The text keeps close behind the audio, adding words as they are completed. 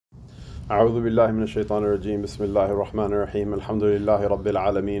أعوذ بالله من الشيطان الرجيم بسم الله الرحمن الرحيم الحمد لله رب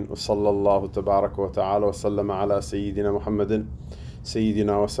العالمين وصلى الله تبارك وتعالى وسلم على سيدنا محمد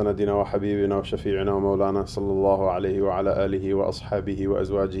سيدنا وسندنا وحبيبنا وشفيعنا ومولانا صلى الله عليه وعلى آله وأصحابه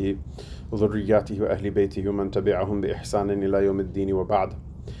وأزواجه وذرياته وأهل بيته ومن تبعهم بإحسان إلى يوم الدين وبعد.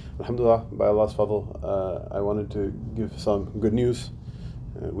 Alhamdulillah, by Allah's fadl, I wanted to give some good news,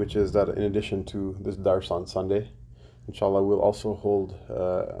 which is that in addition to this dars on Sunday, inshallah, we'll also hold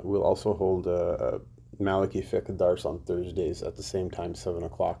Maliki fiqh dars on Thursdays at the same time, 7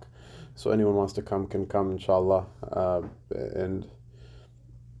 o'clock. So anyone wants to come can come, inshallah. And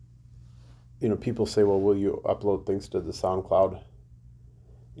people say, well, will you upload things to the SoundCloud?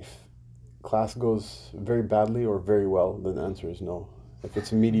 If class goes very badly or very well, then the answer is no. If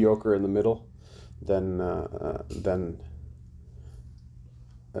it's mediocre in the middle, then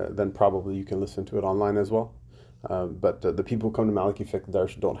probably you can listen to it online as well. But the people who come to Maliki fiqh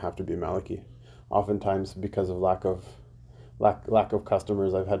dars don't have to be Maliki. Oftentimes, because of lack of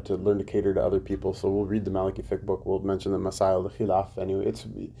customers, I've had to learn to cater to other people. So we'll read the Maliki fiqh book. We'll mention the Masail, the Khilaf. Anyway,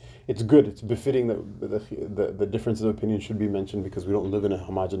 it's good. It's befitting that the differences of opinion should be mentioned, because we don't live in a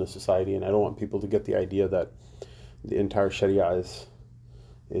homogenous society, and I don't want people to get the idea that the entire Sharia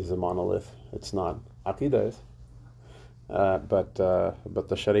is a monolith. It's not. Aqidah is. But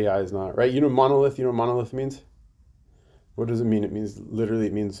the Sharia is not. Right? Monolith. You know what monolith means? What does it mean? It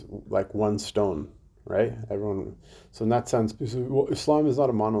means like one stone, right? So in that sense, well, Islam is not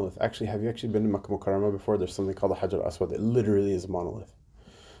a monolith. Actually, have you actually been to Makkah Mukarramah before? There's something called the Hajar Aswad. It literally is a monolith.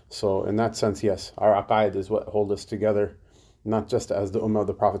 So in that sense, yes, our aqaid is what hold us together, not just as the ummah of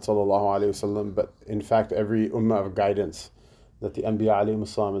the Prophet ﷺ, but in fact every ummah of guidance that the Anbiya alayhim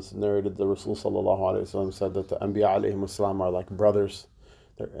as-salam is narrated. The Rasul ﷺ said that the Anbiya alayhim as-salam are like brothers.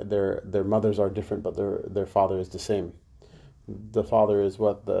 Their mothers are different, but their father is the same. The father is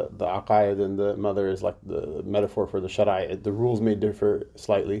what the aqaid, and the mother is like the metaphor for the shara'i. The rules may differ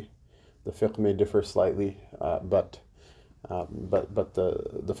slightly, the fiqh may differ slightly, but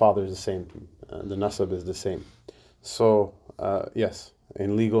the father is the same, the nasab is the same. So yes,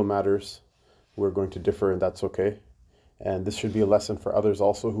 in legal matters we're going to differ, and that's okay. And this should be a lesson for others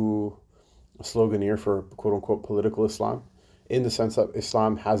also who sloganeer for quote unquote political Islam, in the sense that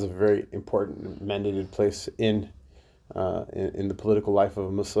Islam has a very important mandated place in the political life of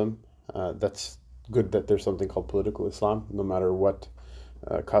a Muslim. That's good that there's something called political Islam, no matter what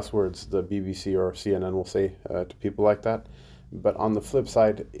cuss words the BBC or CNN will say to people like that. But on the flip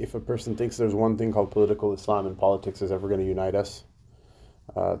side, if a person thinks there's one thing called political Islam and politics is ever going to unite us,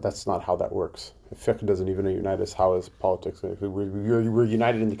 that's not how that works. If fiqh doesn't even unite us, how is politics? We're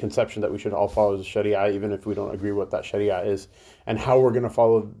united in the conception that we should all follow the Sharia, even if we don't agree what that Sharia is, and how we're going to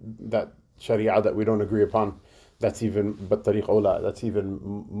follow that Sharia that we don't agree upon. That's even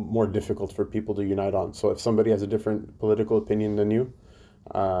more difficult for people to unite on. So if somebody has a different political opinion than you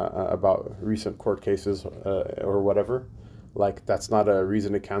about recent court cases or whatever, like, that's not a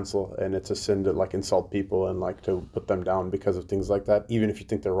reason to cancel, and it's a sin to insult people and to put them down because of things like that, even if you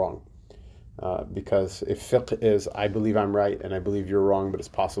think they're wrong. Because if fiqh is, I believe I'm right and I believe you're wrong, but it's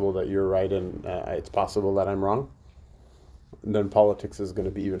possible that you're right and it's possible that I'm wrong, then politics is going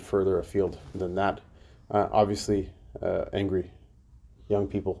to be even further afield than that. Obviously, angry young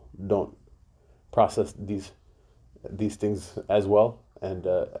people don't process these things as well, and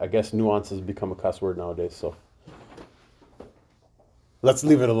I guess nuance has become a cuss word nowadays, so let's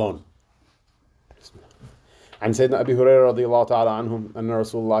leave it alone. عن سيدنا أبي هريرة رضي الله تعالى عنهم أن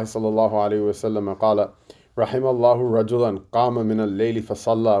رسول الله صلى الله عليه وسلم قال رحم الله رجلا قام من الليل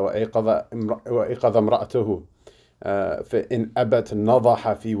فصلى وأيقظ امرأته فإن أبت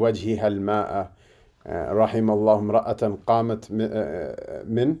نضح في وجهها الماء رحم الله امرأة قامت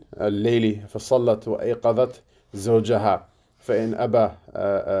من الليل فصلت وأيقظت زوجها فإن أبى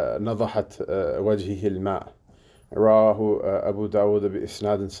نضحت وجهه الماء رواه أبو داود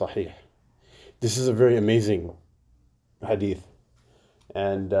بإسناد صحيح. This is a very amazing hadith,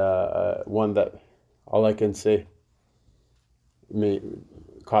 and one that all I can say may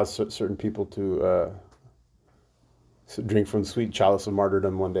cause certain people to drink from the sweet chalice of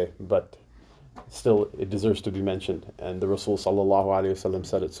martyrdom one day, but still it deserves to be mentioned, and the Rasul sallallahu alaihi wasallam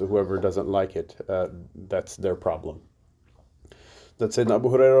said it, so whoever doesn't like it, that's their problem. That Sayyidina Abu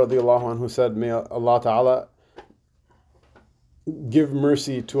Hurairah radiallahu anhu said, may Allah Ta'ala give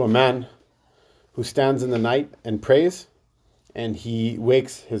mercy to a man who stands in the night and prays, and he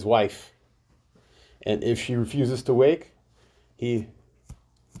wakes his wife, and if she refuses to wake, he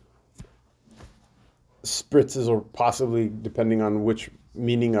spritzes, or possibly, depending on which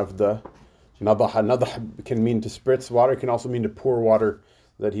meaning of the nadah can mean to spritz water, can also mean to pour water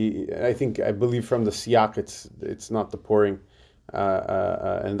that I believe from the siyaq, it's not the pouring,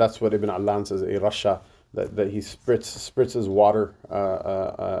 and that's what Ibn Allan says, a rasha, that he spritzes water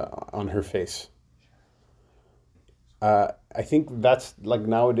on her face. I think that's like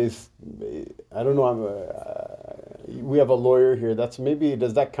nowadays. I don't know. We have a lawyer here.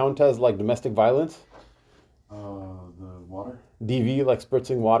 Does that count as like domestic violence? The water. DV, like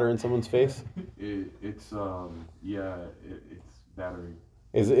spritzing water in someone's face. It's battery.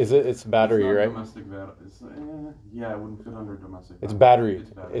 Is it? It's battery, it's not right? Domestic battery. Yeah, it wouldn't fit under domestic. It's battery.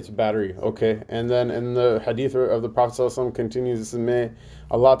 It's battery. Okay. And then in the hadith of the Prophet ﷺ continues, may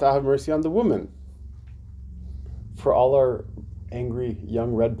Allah Ta'ala have mercy on the woman. For all our angry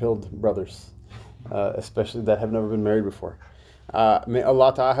young red-pilled brothers, especially that have never been married before, may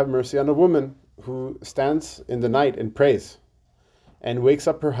Allah Ta'ala have mercy on a woman who stands in the night and prays and wakes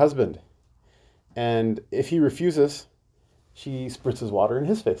up her husband, and if he refuses, she spritzes water in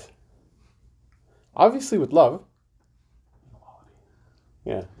his face. Obviously with love.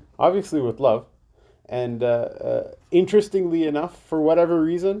 Yeah, obviously with love. And interestingly enough, for whatever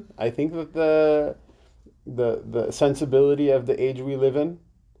reason, I think that the sensibility of the age we live in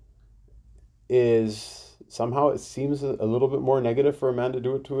is somehow, it seems a little bit more negative for a man to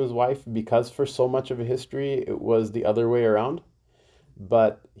do it to his wife, because for so much of a history it was the other way around.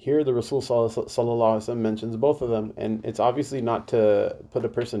 But here the Rasul Sallallahu Alaihi Wasallam mentions both of them, and it's obviously not to put a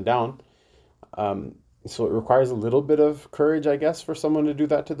person down. So it requires a little bit of courage, I guess, for someone to do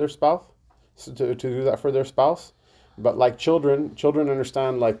that to their spouse, to do that for their spouse. But like children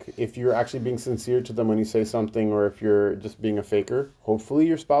understand, like if you're actually being sincere to them when you say something, or if you're just being a faker, hopefully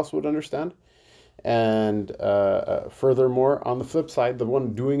your spouse would understand. And furthermore, on the flip side, the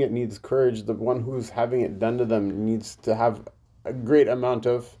one doing it needs courage. The one who's having it done to them needs to have a great amount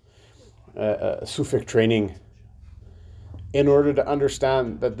of sufic training in order to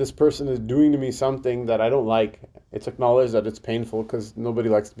understand that this person is doing to me something that I don't like. It's acknowledged that it's painful, because nobody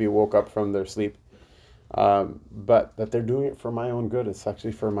likes to be woke up from their sleep. But that they're doing it for my own good. It's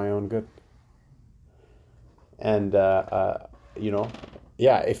actually for my own good. And,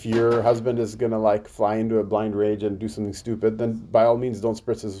 if your husband is going to like fly into a blind rage and do something stupid, then by all means don't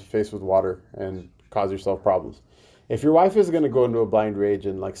spritz his face with water and cause yourself problems. If your wife is going to go into a blind rage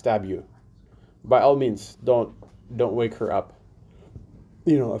and like stab you, by all means don't wake her up.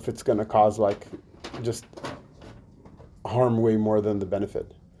 If it's going to cause like just harm way more than the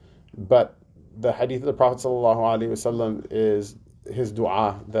benefit. But the hadith of the Prophet ﷺ is his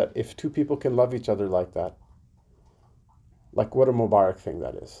dua, that if two people can love each other like that, like what a Mubarak thing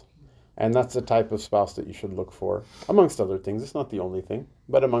that is. And that's the type of spouse that you should look for, amongst other things. It's not the only thing,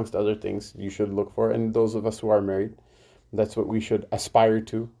 but amongst other things you should look for. And those of us who are married, that's what we should aspire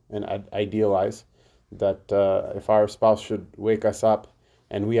to and idealize, that if our spouse should wake us up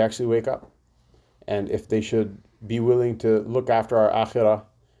and we actually wake up, and if they should be willing to look after our akhirah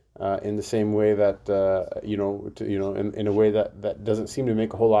in the same way that, in a way that doesn't seem to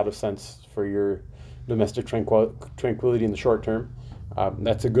make a whole lot of sense for your domestic tranquility in the short term,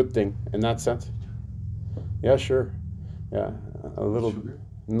 that's a good thing in that sense. Yeah, sure. Yeah, a little. Sugar?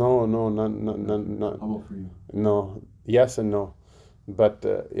 No, not. How about for you? No, yes and no, but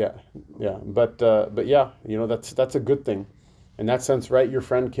but yeah, that's a good thing, in that sense, right? Your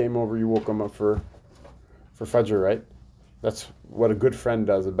friend came over, you woke him up for Fajr, right? That's what a good friend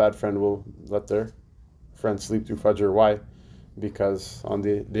does. A bad friend will let their friend sleep through Fajr. Why? Because on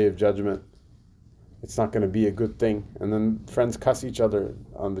the Day of Judgment, it's not going to be a good thing. And then friends cuss each other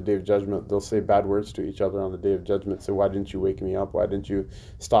on the Day of Judgment. They'll say bad words to each other on the Day of Judgment. Say, why didn't you wake me up? Why didn't you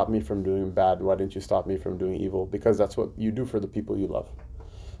stop me from doing bad? Why didn't you stop me from doing evil? Because that's what you do for the people you love.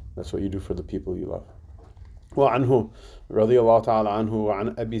 That's what you do for the people you love. وعنه رضي الله تعالى عنه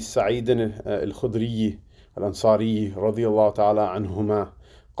وعن أبي سعيد الخدري الأنصاري رضي الله تعالى عنهما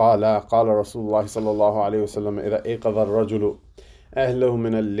قال رسول الله صلى الله عليه وسلم إذا أيقظ الرجل أهله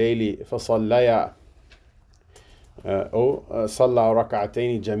من الليل فصليا أو صلى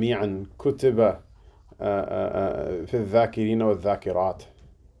ركعتين جميعا كتب في الذاكرين والذاكرات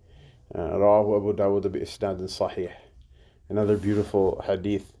رواه أبو داود بإسناد صحيح. Another beautiful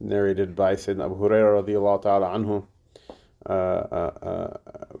hadith narrated by Sayyidina Abu Hurairah radiyallahu ta'ala anhu,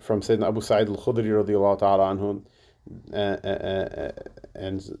 from Sayyidina Abu Sa'id al-Khudri radiyallahu ta'ala anhu,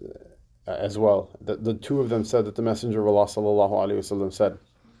 and as well, the two of them said that the Messenger of Allah sallallahu alayhi wasallam said,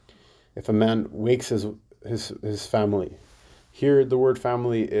 if a man wakes his family, here the word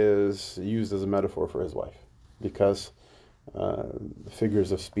family is used as a metaphor for his wife, because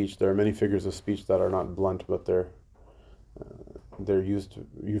figures of speech, there are many figures of speech that are not blunt, but they're used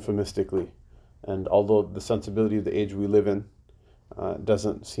euphemistically. And although the sensibility of the age we live in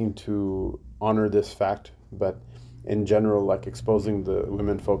doesn't seem to honor this fact, but in general, like exposing the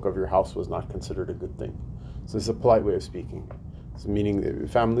women folk of your house was not considered a good thing. So it's a polite way of speaking. It's meaning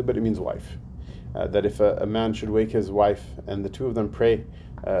family, but it means wife. That if a man should wake his wife and the two of them pray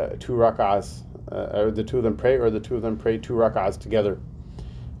 2 rak'ahs, or the two of them pray, or the two of them pray 2 rak'ahs together,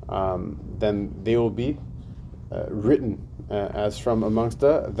 then they will be written as from amongst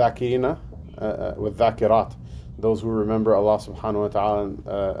the dhakirina with dhakirat, those who remember Allah subhanahu wa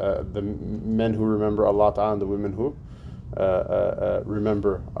ta'ala, the men who remember Allah ta'ala and the women who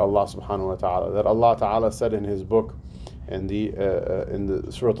remember Allah subhanahu wa ta'ala. That Allah ta'ala said in his book, in the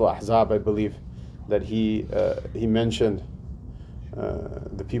Surah Al-Ahzab, I believe, that he mentioned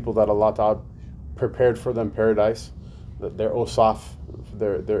the people that Allah ta'ala prepared for them paradise, that their awsaf,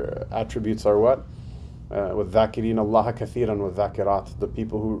 their attributes are what? وَالذَّاكِرِينَ اللَّهَ كَثِيرًا وَالذَّاكِرَاتِ, the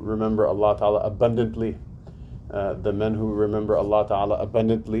people who remember Allah ta'ala abundantly, the men who remember Allah ta'ala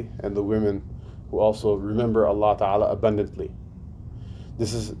abundantly, and the women who also remember Allah ta'ala abundantly.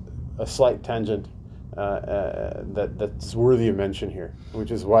 This is a slight tangent that's worthy of mention here,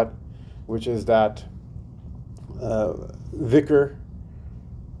 which is what? Which is that dhikr,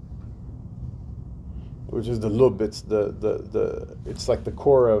 which is the lub, it's it's like the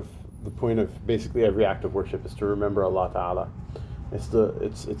core of the point of basically every act of worship is to remember Allah ta'ala. It's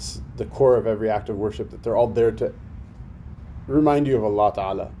the core of every act of worship, that they're all there to remind you of Allah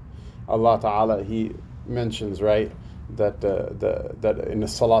ta'ala. Allah ta'ala, he mentions, right, that in the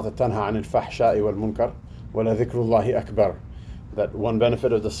salat tanha anil fahsha'i wal munkar wa la dhikrullahi akbar, that one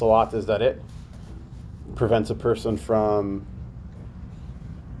benefit of the salat is that it prevents a person from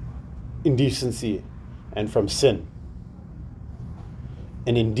indecency and from sin.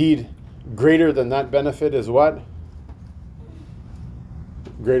 And indeed, greater than that benefit is what?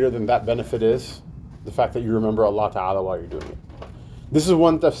 Greater than that benefit is the fact that you remember Allah Ta'ala while you're doing it. This is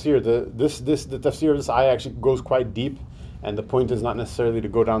one tafsir. The tafsir of this ayah actually goes quite deep, and the point is not necessarily to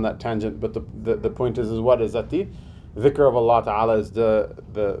go down that tangent, but the point is what? Is that the dhikr of Allah Ta'ala is the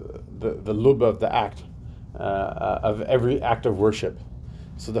lub of the act, of every act of worship.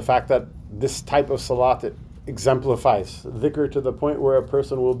 So the fact that this type of salat, it exemplifies dhikr to the point where a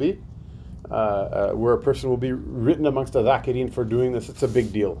person will be written amongst the dhakirin for doing this, it's a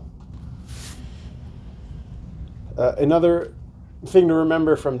big deal. Another thing to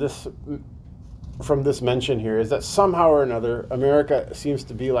remember from this mention here is that somehow or another America seems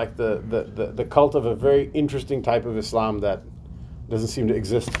to be like the cult of a very interesting type of Islam that doesn't seem to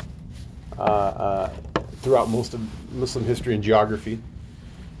exist throughout most of Muslim history and geography,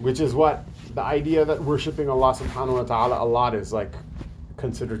 which is what? The idea that worshipping Allah subhanahu wa ta'ala a lot is like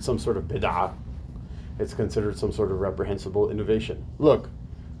considered some sort of bid'ah. It's considered some sort of reprehensible innovation. Look,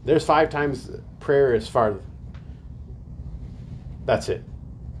 there's 5 times prayer is fard. That's it.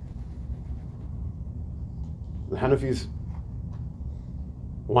 The Hanafis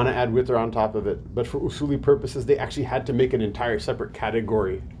want to add witr on top of it, but for usuli purposes, they actually had to make an entire separate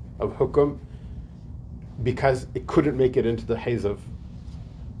category of hukum because it couldn't make it into the hayz of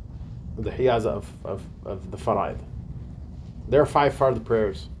the hiyaza of the faraid. There are 5 fard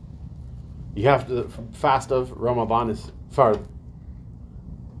prayers. You have to fast of Ramadan is fard.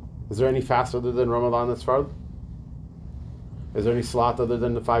 Is there any fast other than Ramadan that's fard? Is there any salat other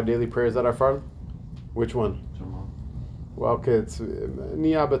than the 5 daily prayers that are fard? Which one? Well, okay, it's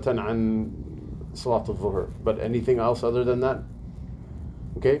niyabatan an salat al-dhuhr. But anything else other than that?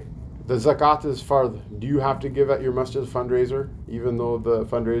 Okay? The zakat is fard. Do you have to give at your masjid fundraiser, even though the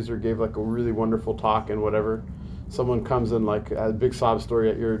fundraiser gave like a really wonderful talk and whatever? Someone comes in like a big sob story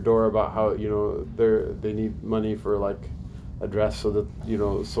at your door about how, you know, they need money for like a dress so that, you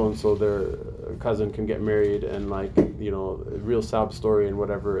know, so and so their cousin can get married, and like, you know, a real sob story and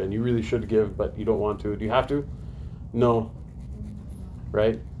whatever, and you really should give but you don't want to. Do you have to? No.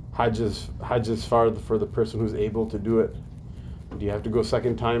 Right? Hajj is fard for the person who's able to do it. Do you have to go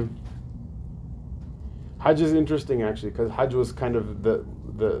second time? Hajj is interesting actually, because Hajj was kind of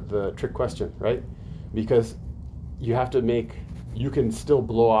the trick question, right? Because you can still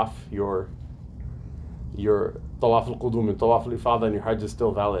blow off your tawaf al-qudum and tawaf al-ifada, and your Hajj is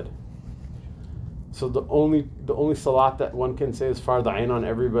still valid. So the only salat that one can say is fard ayn on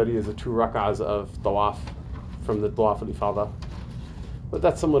everybody is the 2 rak'ahs of tawaf from the tawaf al-ifada. But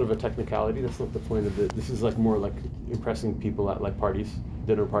that's somewhat of a technicality. That's not the point of it. This is like more like impressing people at like parties,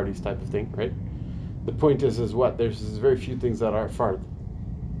 dinner parties type of thing, right? The point is what? There's very few things that are fard.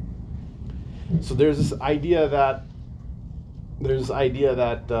 So there's this idea that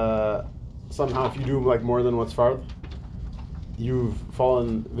somehow if you do like more than what's fard, you've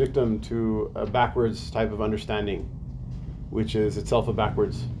fallen victim to a backwards type of understanding. which is itself a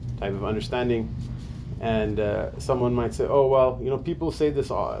backwards type of understanding. And someone might say, oh, well, people say this,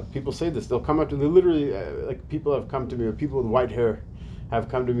 they'll come up to, they literally, like people have come to me, or people with white hair have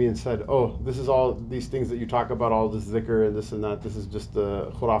come to me and said, oh, this is all these things that you talk about, all this zikr and this and that, this is just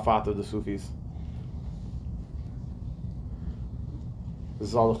the khurafat of the Sufis. This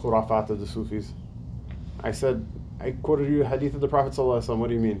is all the khurafat of the Sufis. I said, I quoted you a hadith of the Prophet ﷺ, what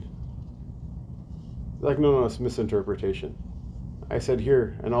do you mean? Like, no, it's misinterpretation. I said,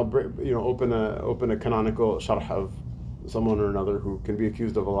 here, and I'll open a canonical sharh of someone or another who can be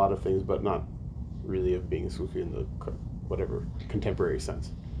accused of a lot of things, but not really of being a Sufi in the whatever contemporary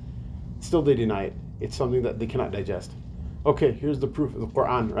sense. Still, they deny it. It's something that they cannot digest. Okay, here's the proof of the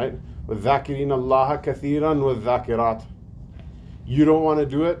Quran, right? وَالذَّاكِرِينَ اللَّهَ كَثِيرًا وَالذَّاكِرَاتِ. You don't want to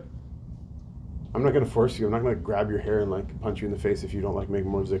do it? I'm not going to force you. I'm not going to grab your hair and like punch you in the face if you don't like make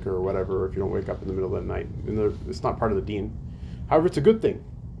more zikr or whatever, or if you don't wake up in the middle of the night. It's not part of the deen. However, it's a good thing.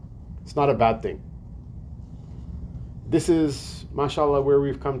 It's not a bad thing. This is, mashallah, where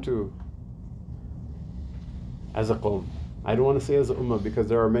we've come to as a qawm. I don't want to say as a ummah, because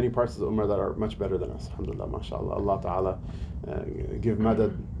there are many parts of the ummah that are much better than us. Alhamdulillah, mashallah. Allah Ta'ala give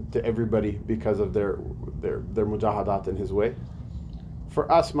madad to everybody because of their mujahadat in His way.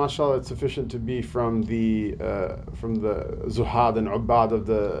 For us, mashallah, it's sufficient to be from the zuhad and ubbad of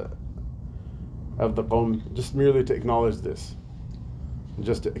the qawm, just merely to acknowledge this.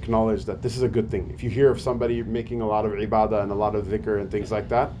 Just to acknowledge that this is a good thing. If you hear of somebody making a lot of ibadah and a lot of dhikr and things like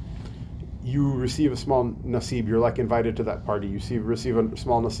that, you receive a small nasib. You're like invited to that party. You receive a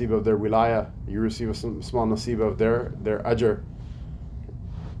small nasib of their wilaya. You receive a small nasib of their ajr.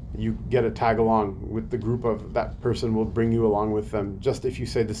 You get a tag along with the group of that person will bring you along with them. Just if you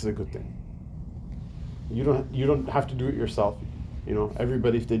say this is a good thing. You don't have to do it yourself.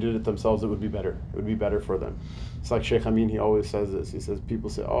 Everybody, if they did it themselves, it would be better. It would be better for them. It's like Shaykh Amin, he always says this. He says, people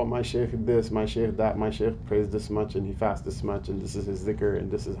say, oh, my shaykh this, my shaykh that, my shaykh prays this much, and he fasts this much, and this is his dhikr,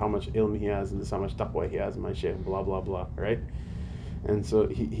 and this is how much ilm he has, and this is how much taqwa he has, my shaykh, blah, blah, blah, right? And so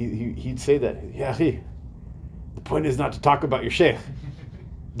he'd say that, yeah, the point is not to talk about your shaykh.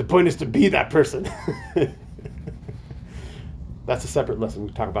 The point is to be that person. That's a separate lesson.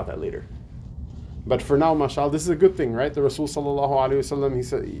 We'll talk about that later. But for now, mashallah, this is a good thing, right? The Rasul sallallahu alaihi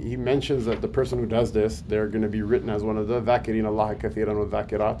wasallam, he mentions that the person who does this, they're going to be written as one of the dhakirin Allah kathiran wa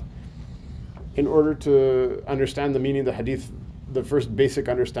dhakirat. In order to understand the meaning of the hadith, the first basic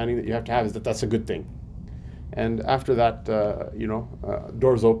understanding that you have to have is that that's a good thing. And after that,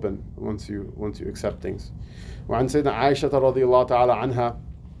 doors open once you accept things. وعن سيدنا عائشة رضي الله تعالى عنها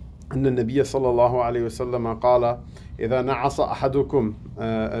أن النبي صلى الله عليه وسلم قال إذا نعس أحدكم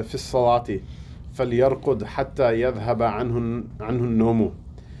في الصلاة فليرقد حتى يذهب عنه النوم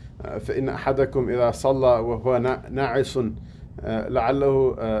فإن أحدكم إذا صلى وهو ناعس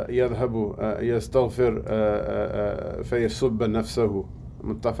لعله يذهب يستغفر فيسب نفسه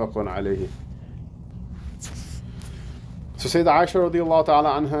متفق عليه. So Sayyidah Aisha radiallahu ta'ala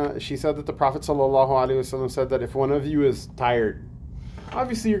anha, she said that the Prophet sallallahu alaihi wasallam said that if one of you is tired,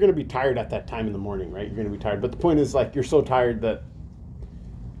 obviously you're going to be tired at that time in the morning, right? You're going to be tired. But the point is, like, you're so tired that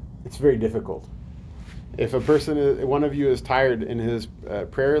it's very difficult. If one of you is tired in his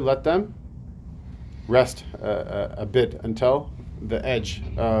prayer, let them rest a bit until the edge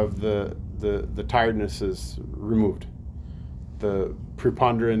of the tiredness is removed. The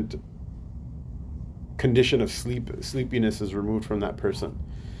preponderant condition of sleepiness is removed from that person.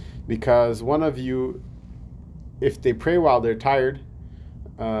 Because one of you, if they pray while they're tired,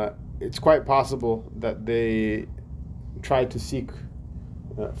 it's quite possible that they try to seek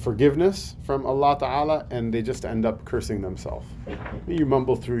forgiveness from Allah Ta'ala and they just end up cursing themselves. You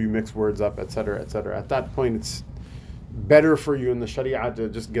mumble through, you mix words up, etc., etc. At that point, it's better for you in the Sharia to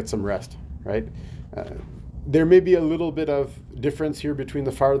just get some rest, right? There may be a little bit of difference here between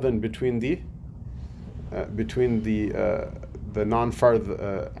the fard and between the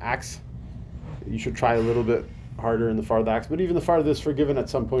non-fard acts. You should try a little bit harder in the fard acts, but even the fard is forgiven at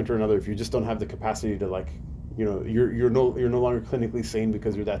some point or another if you just don't have the capacity to you're no longer clinically sane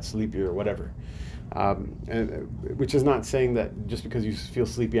because you're that sleepy or whatever. And which is not saying that just because you feel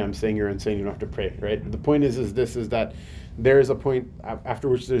sleepy, I'm saying you're insane, you don't have to pray, right? The point is that there is a point after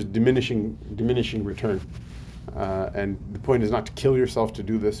which there's diminishing return. And the point is not to kill yourself to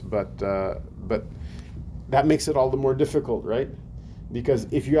do this, but that makes it all the more difficult, right? Because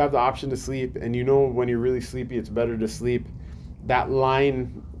if you have the option to sleep and you know when you're really sleepy it's better to sleep, that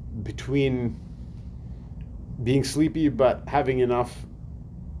line between being sleepy but having enough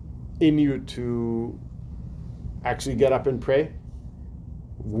in you to actually get up and pray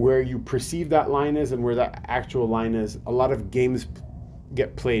where you perceive that line is and where that actual line is, a lot of games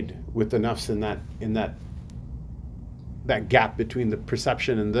get played with the nafs in that gap between the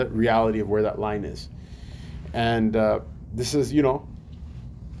perception and the reality of where that line is. And this is,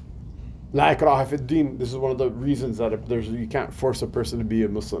 La ikraha fi din. This is one of the reasons that you can't force a person to be a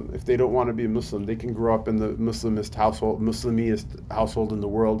Muslim. If they don't want to be a Muslim, they can grow up in the Muslimist household in the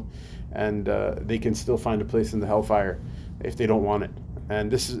world, and they can still find a place in the hellfire if they don't want it.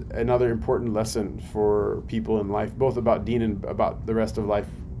 And this is another important lesson for people in life, both about deen and about the rest of life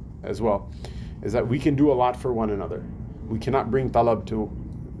as well, is that we can do a lot for one another. We cannot bring talab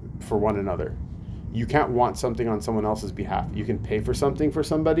for one another. You can't want something on someone else's behalf. You can pay for something for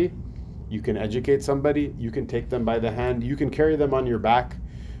somebody. You can educate somebody. You can take them by the hand. You can carry them on your back.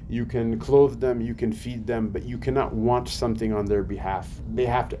 You can clothe them. You can feed them. But you cannot want something on their behalf.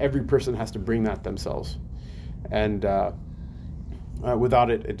 Every person has to bring that themselves. And without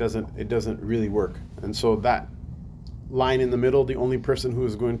it, it doesn't really work. And so that line in the middle, the only person who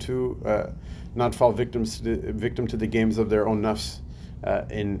is going to not fall victim to the games of their own nafs,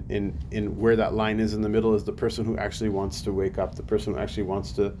 in where that line is in the middle, is the person who actually wants to wake up, the person who actually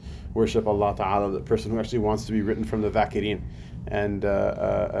wants to worship Allah Ta'ala, the person who actually wants to be written from the dhakirin and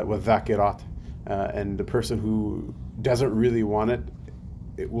with dhakirat, and the person who doesn't really want it,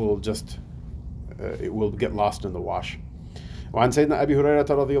 it will get lost in the wash. وعن سيدنا أبي هريرة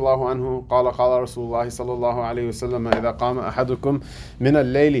رضي الله عنه قال قال رسول الله صلى الله عليه وسلم إذا قام أحدكم من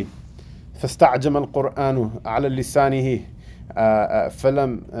الليل فاستعجم القرآن على لسانه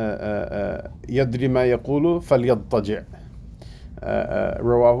فلم يدري ما يقول فليضطجع.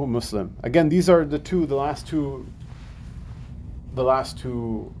 رواه Muslim. Again, these are the last two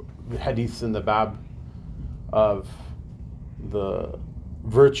hadiths in the bab of the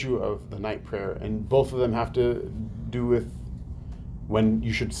virtue of the night prayer, and both of them have to do with when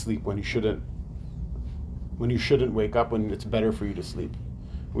you should sleep, when you shouldn't wake up, when it's better for you to sleep,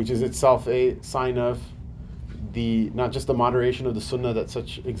 which is itself a sign of not just the moderation of the sunnah that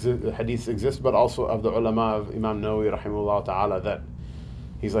such hadiths exist, but also of the ulama of Imam Nawawi rahimahullah ta'ala, that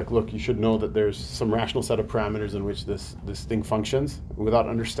he's like, look, you should know that there's some rational set of parameters in which this thing functions. Without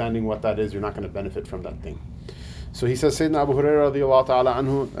understanding what that is, you're not going to benefit from that thing. So he says, Sayyidina Abu Hurairah radiyallahu ta'ala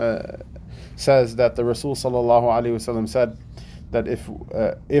anhu says that the Rasul sallallahu alayhi wasallam said that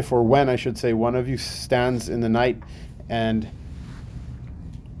if or when, I should say, one of you stands in the night and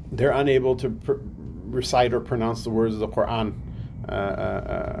they're unable to recite or pronounce the words of the Quran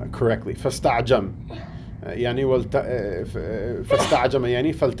correctly, فاستعجم يعني فاستعجم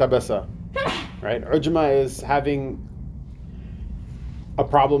يعني فالتبس. Right? Ujma is having a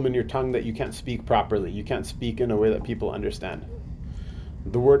problem in your tongue that you can't speak properly. You can't speak in a way that people understand.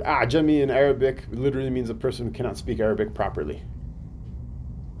 The word a'jami in Arabic literally means a person who cannot speak Arabic properly.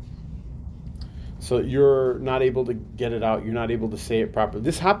 So you're not able to get it out. You're not able to say it properly.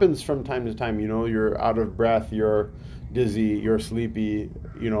 This happens from time to time. You're out of breath. You're dizzy. You're sleepy.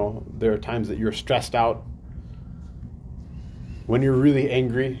 There are times that you're stressed out. When you're really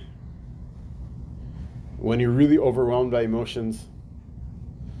angry. When you're really overwhelmed by emotions.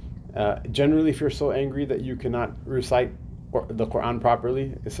 Generally, if you're so angry that you cannot recite the Quran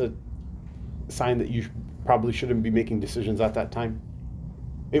properly, it's a sign that you probably shouldn't be making decisions at that time.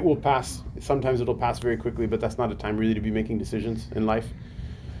 It will pass. Sometimes it'll pass very quickly, but that's not a time really to be making decisions in life.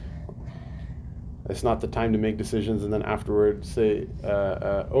 It's not the time to make decisions and then afterward say,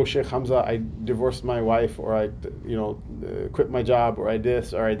 oh, Sheikh Hamzah, I divorced my wife, or I quit my job, or I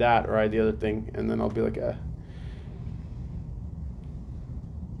this, or I that, or I the other thing. And then I'll be like,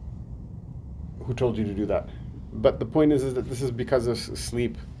 who told you to do that? But the point is that this is because of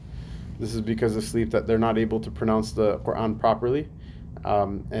sleep. This is because of sleep, that they're not able to pronounce the Quran properly.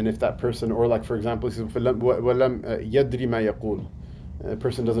 And if that person, or like for example, وَلَمْ يَدْرِ مَا يَقُولُ, a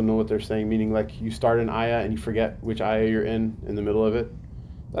person doesn't know what they're saying, meaning like you start an ayah and you forget which ayah you're in the middle of it.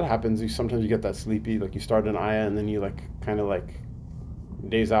 That happens. Sometimes you get that sleepy, like you start an ayah and then you like kind of like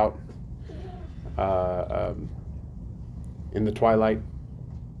daze out in the twilight.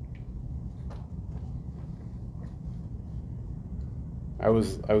 I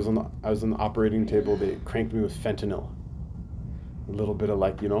was on the operating table. They cranked me with fentanyl. A little bit of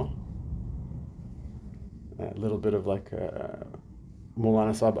like, a little bit of like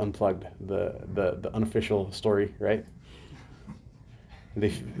Maulana Saab Unplugged, the unofficial story, right?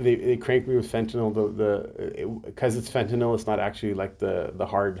 They cranked me with fentanyl. Because it's fentanyl, it's not actually like the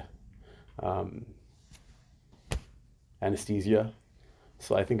hard anesthesia.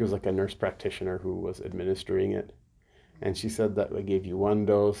 So I think it was like a nurse practitioner who was administering it. And she said that we gave you one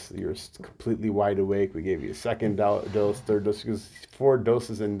dose, you're completely wide awake. We gave you a second dose, third dose. She goes, 4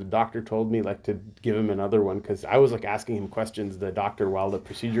 doses, and the doctor told me like to give him another one because I was like asking him questions, the doctor, while the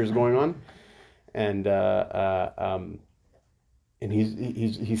procedure is going on, and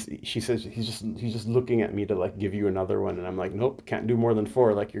she says he's just looking at me to like give you another one, and I'm like, nope, can't do more than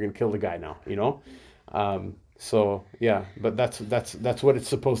 4. Like you're gonna kill the guy now, you know. So yeah, but that's what it's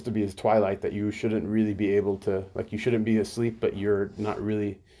supposed to be, is twilight, that you shouldn't really be able to, like, you shouldn't be asleep, but you're not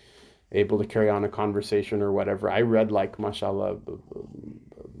really able to carry on a conversation or whatever. I read, like, mashallah,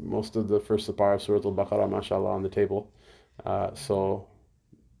 most of the first surah of Surah Al-Baqarah, mashallah, on the table. But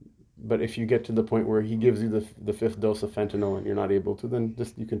if you get to the point where he gives you the 5th dose of fentanyl and you're not able to, then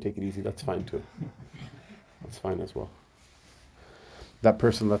just you can take it easy. That's fine too. That's fine as well. That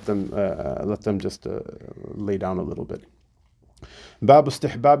person, let them just lay down a little bit. باب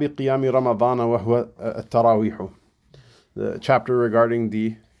استحباب قيام رمضان وهو التراويح. The chapter regarding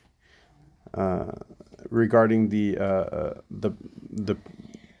the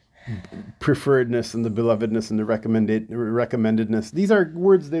preferredness and the belovedness and the recommendedness. These are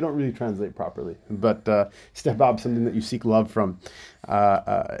words, they don't really translate properly, but istihbab, something that you seek love from,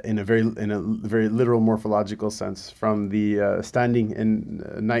 in a very literal morphological sense, from the standing in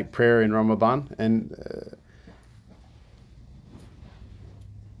night prayer in Ramadan. And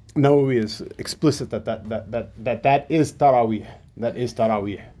Nawawi is explicit that is tarawih. That is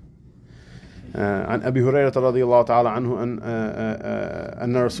tarawih. عن أبي هريرة رضي الله تعالى عنه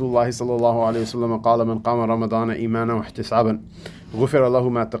أن رسول الله صلى الله عليه وسلم قال من قام رمضان إيمانا واحتسابا غفر له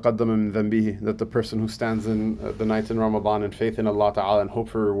ما تقدم من ذنبه. That the person who stands in the night in Ramadan in faith in Allah Ta'ala and hope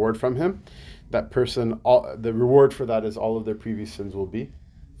for reward from Him, that person, the reward for that is all of their previous sins will be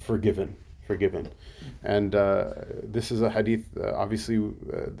forgiven. And this is a hadith, obviously,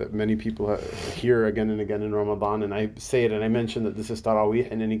 that many people hear again and again in Ramadan, and I say it and I mention that this is Taraweeh,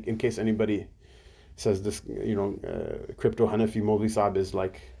 and in case anybody says this, crypto Hanafi Mawli Saab is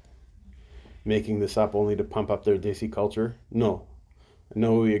like making this up only to pump up their Desi culture. No,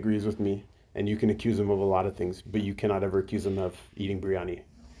 he agrees with me, and you can accuse him of a lot of things, but you cannot ever accuse him of eating biryani.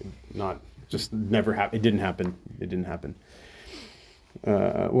 Never happened. It didn't happen.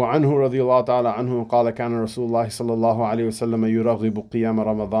 وعنه رضي الله تعالى عنه قال كان رسول الله صلى الله عليه وسلم يرغب قيام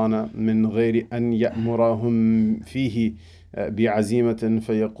رمضان من غير أن يأمرهم فيه بعزيمة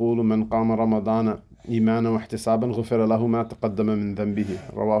فيقول من قام رمضان إيمانا واحتسابا غفر له ما تقدم من ذنبه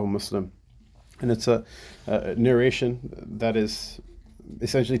رواه مسلم. And it's a narration that is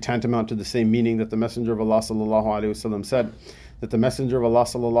essentially tantamount to the same meaning that the Messenger of Allah sallallahu alaihi wasallam said, that the Messenger of Allah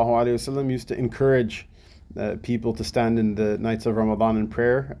sallallahu alaihi wasallam used to encourage people to stand in the nights of Ramadan in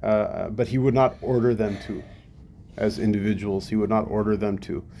prayer, but he would not order them to, as individuals. He would not order them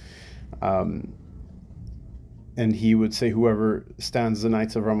to. And he would say, whoever stands the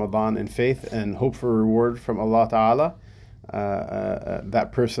nights of Ramadan in faith and hope for reward from Allah Ta'ala,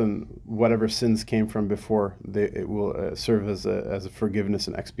 that person, whatever sins came from before, it will serve as a forgiveness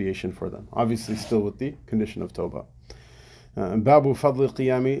and expiation for them. Obviously still with the condition of tawbah. باب فضل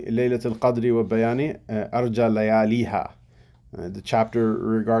قيام ليلة القدر وبيان أرجى لياليها. The chapter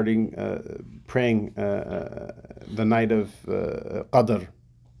regarding praying the night of Qadr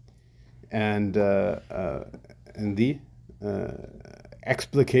and the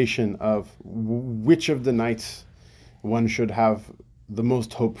explication of which of the nights one should have the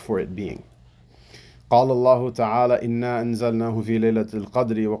most hope for it being. قال الله تعالى إنا أنزلناه في ليلة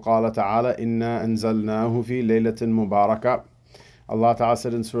القدر وقال تعالى إنا أنزلناه في ليلة مباركة. Allah Ta'ala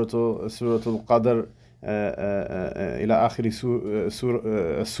said in Surah Al-Qadr إلى آخر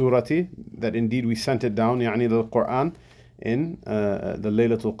surati, that indeed we sent it down, يعني the Quran, in the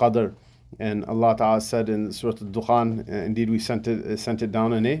Laylatul Qadr. And Allah Ta'ala said in Surah Al-Dukhan, indeed we sent it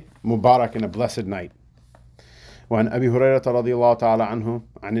down in a Mubarak, in a blessed night. وعن أبي هريرة رضي الله تعالى عنه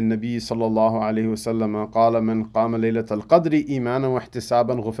عن النبي صلى الله عليه وسلم قال من قام ليلة القدر إيمانا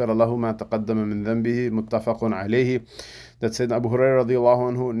واحتسابا غفر له ما تقدم من ذنبه متفق عليه. That Sayyidina Abu Hurairah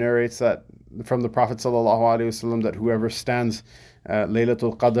radiallahu anhu narrates that from the Prophet sallallahu alaihi wasallam, that whoever stands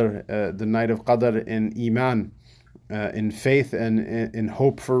Laylatul Qadr, the night of Qadr, in Iman, in faith and in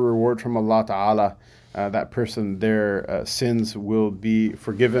hope for reward from Allah Ta'ala, that person, their sins will be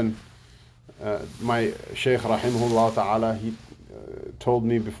forgiven. My Shaykh rahimahullah ta'ala, he told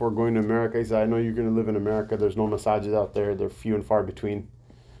me before going to America, he said, I know you're going to live in America, there's no masajid out there, they're few and far between.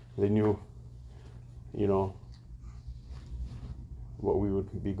 They knew, what we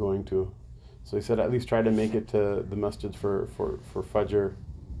would be going to. So he said, at least try to make it to the masjid for Fajr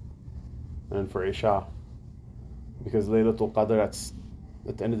and for Isha. Because Laylatul Qadr,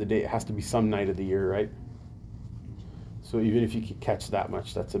 at the end of the day, it has to be some night of the year, right? So even if you can catch that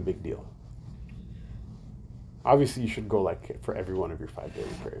much, that's a big deal. Obviously, you should go like for every one of your 5 daily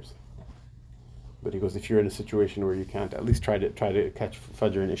prayers. But he goes, if you're in a situation where you can't, at least try to catch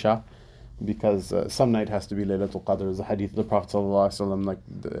Fajr and Isha, because some night has to be Laylatul Qadr. There's a hadith of the Prophet sallallahu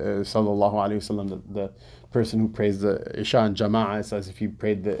alaihi wasallam, the person who prays the Isha and Jama'ah, it says if he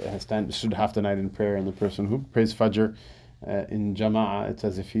prayed stood half the night in prayer, and the person who prays Fajr in Jama'ah, it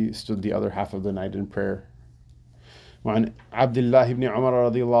says if he stood the other half of the night in prayer. وعن عبد الله بن عمر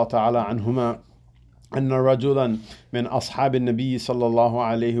رضي الله تعالى عنهما أن رجلا من أصحاب النبي صلى الله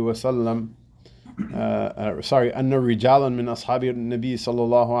عليه وسلم أن رجالا من أصحاب النبي صلى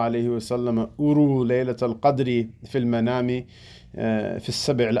الله عليه وسلم أروا ليلة القدر في المنام في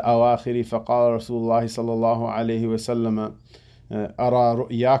السبع الأواخر فقال رسول الله صلى الله عليه وسلم أرى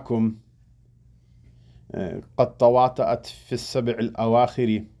رؤياكم قد تواطأت في السبع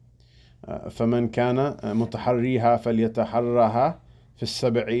الأواخر فمن كان متحريها فليتحرها في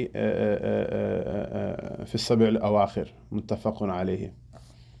السبع الأواخر متفق عليه.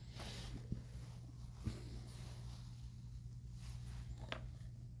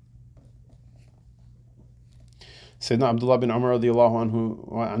 Sayyidina Abdullah bin Umar radiallahu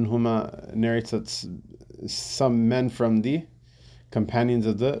anhuma narrates that some men from the companions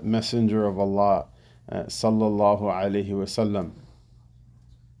of the Messenger of Allah sallallahu alayhi wasallam,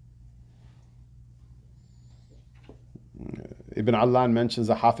 Ibn Allan mentions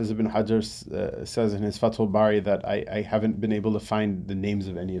that Hafiz ibn Hajar says in his Fathul Bari that I haven't been able to find the names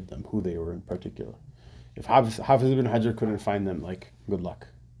of any of them, who they were in particular. If Hafiz ibn Hajar couldn't find them, like, good luck.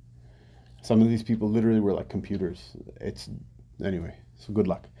 Some of these people literally were like computers. Anyway, so good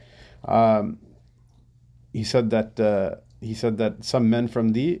luck. He said that some men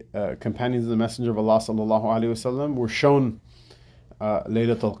from the companions of the Messenger of Allah sallallahu alaihi wasallam were shown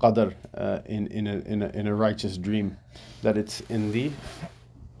Laylatul Qadr in a righteous dream, that it's in the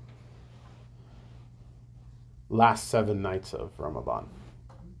last 7 nights of Ramadan.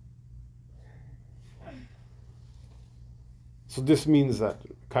 So this means that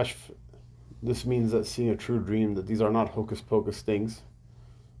seeing a true dream, that these are not hocus pocus things.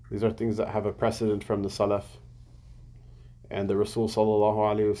 These are things that have a precedent from the Salaf. And the Rasul sallallahu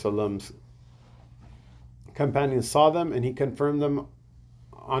alaihi wasallam's companions saw them, and he confirmed them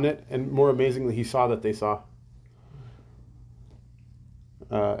on it, and more amazingly, he saw that they saw.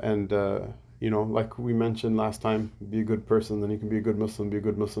 Like we mentioned last time, be a good person, then you can be a good Muslim. Be a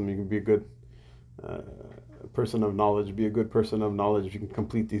good Muslim, you can be a good person of knowledge. Be a good person of knowledge. If you can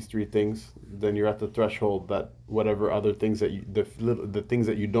complete these 3 things, then you're at the threshold that whatever other things that the things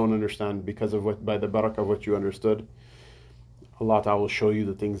that you don't understand, because of by the barakah of what you understood, Allah Ta'ala will show you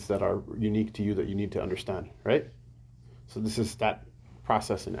the things that are unique to you that you need to understand, right? So this is that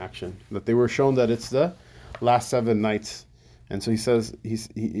process in action, that they were shown that it's the last 7 nights. And so he says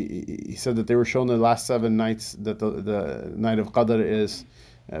he said that they were shown the last 7 nights, that the night of Qadr is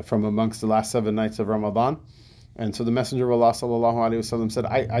from amongst the last 7 nights of Ramadan. And so the Messenger of Allah sallallahu alaihi wasallam said,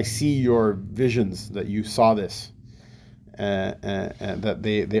 I see your visions, that you saw this, and that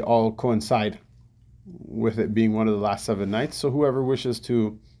they all coincide with it being one of the last 7 nights. So whoever wishes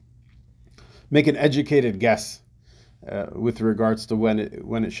to make an educated guess with regards to when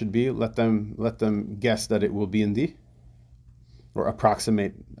it should be, let them guess that it will be in the, or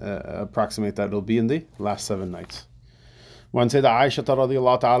approximate that it'll be in the last 7 nights. وعن سيدة عائشة رضي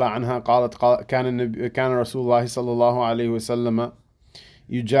الله تعالى عنها قالت كان رسول الله صلى الله عليه وسلم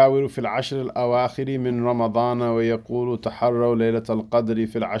يجاور في العشر الأواخر من رمضان ويقول تحروا ليلة القدر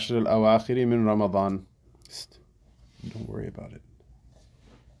في العشر الأواخر من رمضان. Don't worry about it.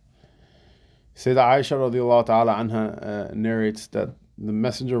 Sayyida Aisha رضي الله تعالى عنها narrates that the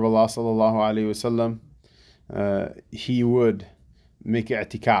Messenger of Allah صلى الله عليه وسلم he would make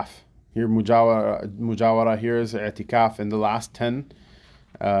i'tikaf. Here mujawara here is i'tikaf in the last 10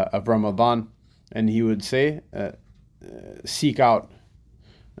 of Ramadan, and he would say seek out,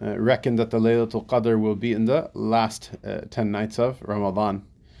 reckon that the Laylatul Qadr will be in the last 10 nights of Ramadan,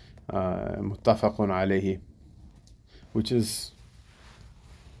 muttafaqun alayhi, which is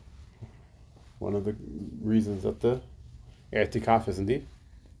one of the reasons that the i'tikaf is in the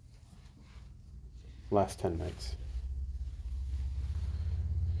last 10 nights.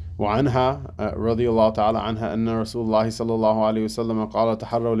 وعنها رضي الله تعالى عنها أن رسول الله صلى الله عليه وسلم قال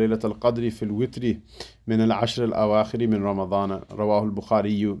تحروا ليلة القدر في الوتر من العشر الأواخر من رمضان رواه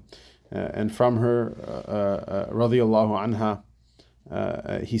البخاري. And from her رضي الله عنها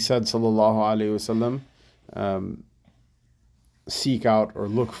he said صلى الله عليه وسلم seek out or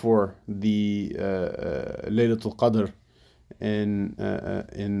look for the Laylatul Qadr in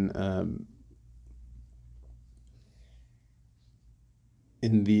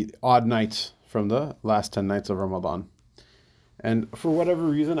in the odd nights from the last 10 nights of Ramadan. And for whatever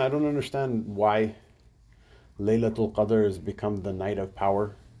reason, I don't understand why Laylatul Qadr has become the night of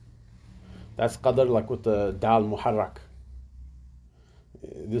power. That's Qadr like with the Dal Muharrak.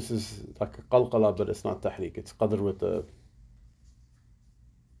 This is like a qalqala, but it's not tahrik. It's Qadr with the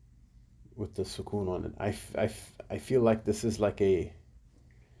sukoon on it. I feel like this is like a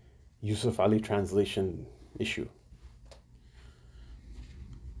Yusuf Ali translation issue.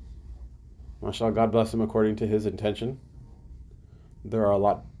 MashaAllah, God bless him according to his intention. There are a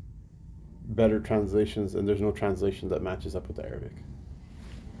lot better translations, and there's no translation that matches up with the Arabic.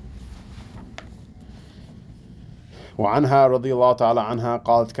 وعنها رضي الله تعالى عنها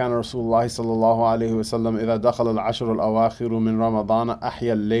قالت كان رسول الله صلى الله عليه وسلم إذا دخل العشر الأواخر من رمضان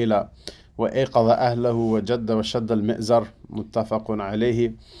أحيا الليل وأيقظ أهله وجد وشد المئزر متفق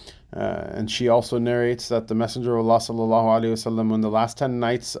عليه. And she also narrates that the Messenger of Allah sallallahu alaihi wasallam, when the last 10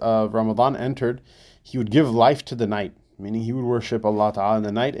 nights of Ramadan entered, he would give life to the night, meaning he would worship Allah Ta'ala in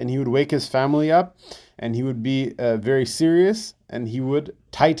the night, and he would wake his family up, and he would be very serious, and he would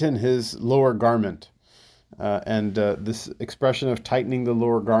tighten his lower garment. This expression of tightening the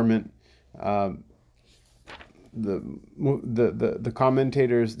lower garment, the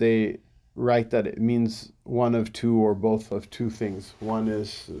commentators, they write that it means one of two or both of two things. One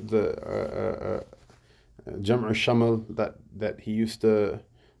is the Jam'a Shamal that he used to,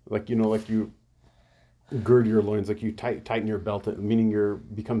 like you gird your loins, like you tighten your belt, meaning you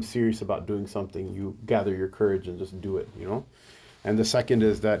become serious about doing something. You gather your courage and just do it, And the second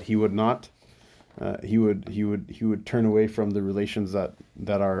is that he would not. He would turn away from the relations that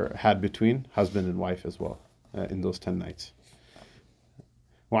are had between husband and wife as well in those 10 nights.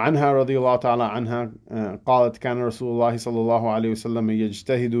 وعنها رضي الله تعالى عنها قالت كان رسول الله صلى الله عليه وسلم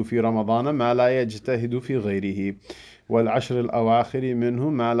يجتهد في رمضان ما لا يجتهد في غيره والعشر الأواخر منه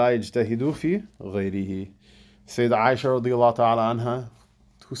ما لا يجتهد في غيره. Sayyida Aisha رضي الله تعالى عنها,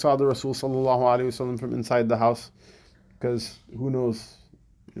 who saw the Rasul صلى الله عليه وسلم from inside the house, because who knows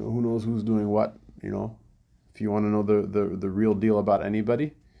who's doing what. If you want to know the real deal about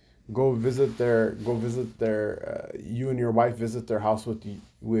anybody, you and your wife visit their house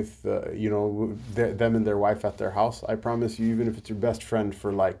with them and their wife at their house. I promise you, even if it's your best friend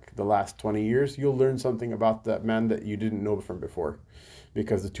for like the last 20 years, you'll learn something about that man that you didn't know from before,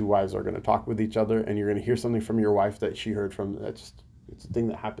 because the two wives are going to talk with each other, and you're going to hear something from your wife that she heard from. It's a thing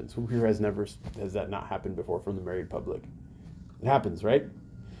that happens. Who here has that not happened before from the married public? It happens, right?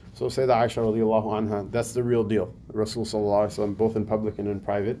 So Sayyida Aisha radiallahu anha, that's the real deal. Rasul sallallahu alaihi wasallam, both in public and in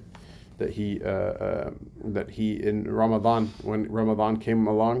private, that he in Ramadan, when Ramadan came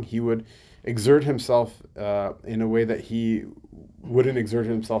along, he would exert himself in a way that he wouldn't exert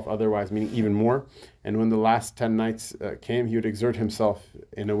himself otherwise, meaning even more. And when the last 10 nights came, he would exert himself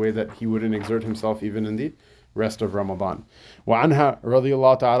in a way that he wouldn't exert himself even in the rest of Ramadan. وعنها رضي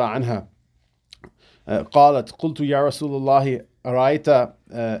الله تعالى عنها قالت قلت يا رسول الله أرأيت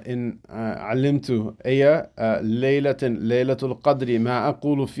إن علمت أي ليلة القدر ما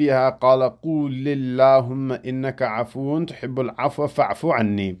أقول فيها قال قول اللهم إنك عفو تحب العفو فاعف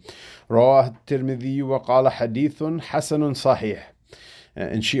عني. رواه الترمذي وقال حديث حسن صحيح.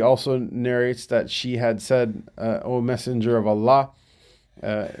 And she also narrates that she had said, O Messenger of Allah,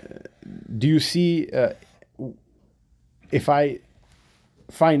 do you see, if I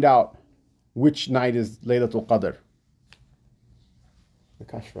find out which night is Laylatul Qadr? The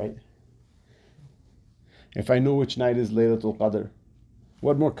kashf, right? If I know which night is Laylatul Qadr,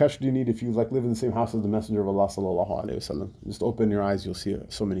 what more kashf do you need if you live in the same house as the Messenger of Allah sallallahu alaihi wasallam? Just open your eyes, you'll see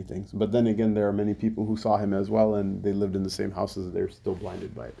so many things. But then again, there are many people who saw him as well, and they lived in the same houses. They're still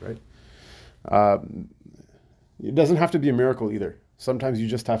blinded by it, right? It doesn't have to be a miracle either. Sometimes you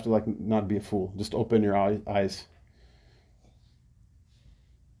just have to not be a fool. Just open your eyes.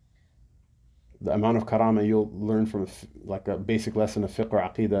 The amount of karama you'll learn from a basic lesson of fiqh or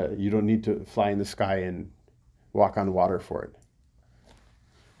aqidah, you don't need to fly in the sky and walk on water for it.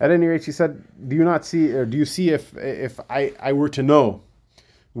 At any rate, she said, do you see if I were to know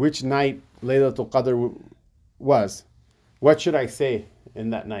which night Laylatul Qadr was, what should I say in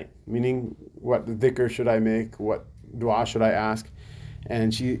that night? Meaning, what dhikr should I make? What dua should I ask?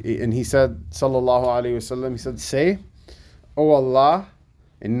 And he said, sallallahu alaihi wasallam, he said, say, O Allah,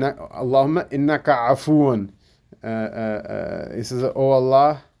 Allahumma innaka afuun. He says, oh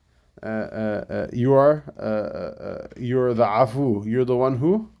Allah, you're the afu, you're the one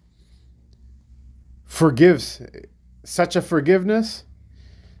who forgives, such a forgiveness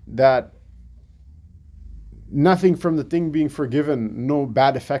that nothing from the thing being forgiven, no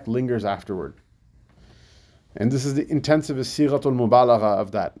bad effect lingers afterward. And this is the intensivest sighatul mubalagha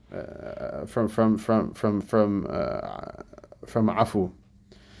of that, from afu.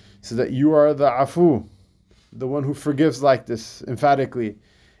 So that you are the afu, the one who forgives like this, emphatically.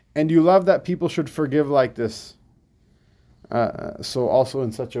 And you love that people should forgive like this. So also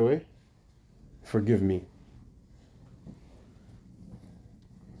in such a way, forgive me.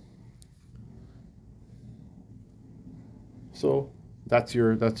 So that's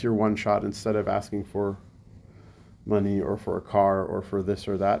your one shot. Instead of asking for money or for a car or for this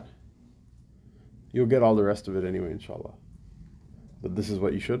or that, you'll get all the rest of it anyway, inshallah. But this is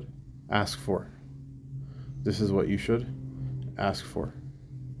what you should ask for. This is what you should ask for.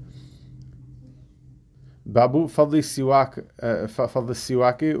 Babu fadli siwaki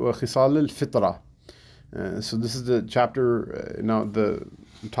wa khisal al-fitra. So this is the chapter. Now the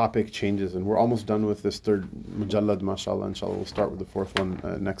topic changes, and we're almost done with this third mujallad, mashallah. Inshallah, we'll start with the fourth one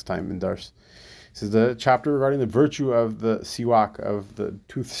next time in Dars. This is the chapter regarding the virtue of the siwak, of the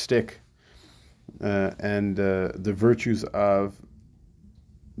tooth stick, and the virtues of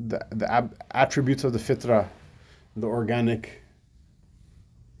the attributes of the fitra, the organic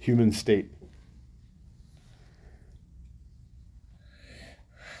human state.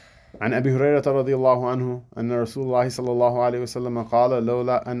 عن أبي هريرة رضي الله عنه أن رسول الله صلى الله عليه وسلم قال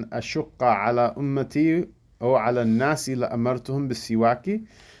لولا أن أشق على أمتي أو على الناس لأمرتهم بالسواك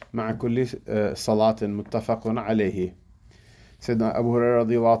مع كل صلاة متفق عليه. Sayyidina Abu Hurairah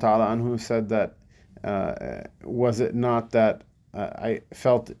radiallahu ta'ala anhu said that was it not that I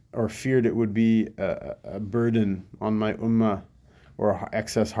felt or feared it would be a burden on my ummah or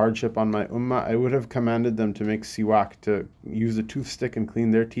excess hardship on my ummah, I would have commanded them to make siwak, to use a toothstick and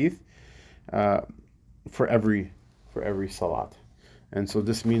clean their teeth for every salat. And so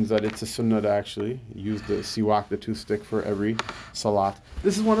this means that it's a sunnah to actually use the siwak, the toothstick, for every salat.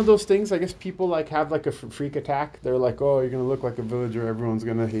 This is one of those things, I guess people like have like a freak attack. They're like, oh, you're going to look like a villager, everyone's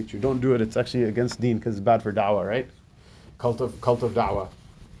going to hate you. Don't do it. It's actually against deen because it's bad for da'wah, right? Cult of da'wah.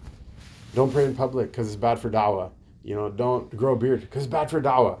 Don't pray in public because it's bad for da'wah. You know, don't grow a beard because it's bad for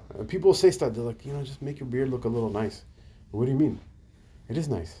da'wah. People say stuff, they're like, just make your beard look a little nice. What do you mean? It is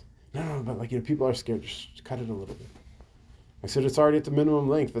nice. No, but like, people are scared. Just cut it a little bit. I said it's already at the minimum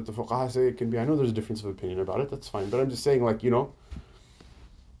length that the fuqaha say it can be. I know there's a difference of opinion about it. That's fine. But I'm just saying, like,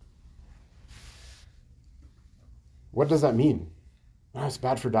 what does that mean? Oh, it's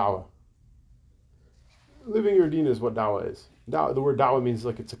bad for da'wah. Living your deen is what da'wah is. The word da'wah means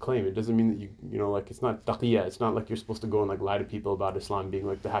like it's a claim. It doesn't mean that like it's not taqiyya. It's not like you're supposed to go and like lie to people about Islam being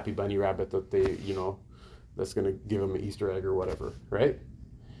like the happy bunny rabbit that they, that's going to give them an Easter egg or whatever, right?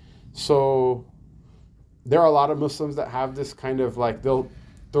 So there are a lot of Muslims that have this kind of like, they'll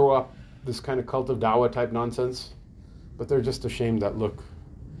throw up this kind of cult of da'wah type nonsense, but they're just ashamed that, look,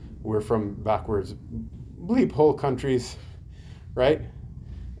 we're from backwards bleep hole countries, right?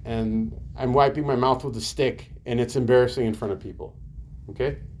 And I'm wiping my mouth with a stick and it's embarrassing in front of people.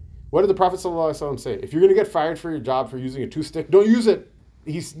 Okay? What did the Prophet ﷺ say? If you're going to get fired for your job for using a toothstick, don't use it.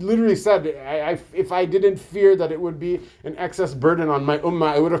 He literally said, if I didn't fear that it would be an excess burden on my ummah,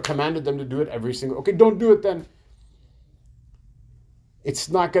 I would have commanded them to do it every single... Okay, don't do it then. It's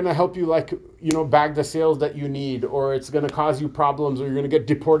not going to help you bag the sales that you need, or it's going to cause you problems, or you're going to get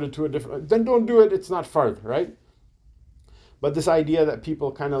deported to a different... Then don't do it. It's not fard, right? But this idea that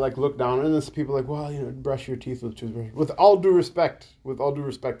people kind of like look down, and this people like, well, brush your teeth with toothbrush. With all due respect,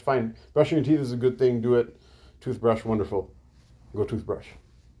 fine. Brushing your teeth is a good thing. Do it. Toothbrush, wonderful. Go toothbrush.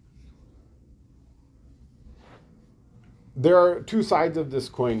 There are two sides of this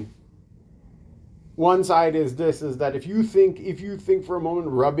coin. One side is that if you think for a moment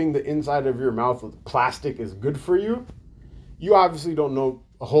rubbing the inside of your mouth with plastic is good for you, you obviously don't know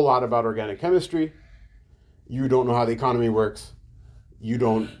a whole lot about organic chemistry. You don't know how the economy works. You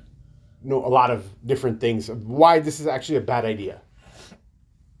don't know a lot of different things of why this is actually a bad idea.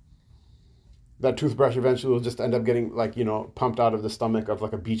 That toothbrush eventually will just end up getting pumped out of the stomach of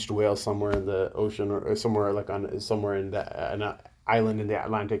like a beached whale somewhere in the ocean, or somewhere in an island in the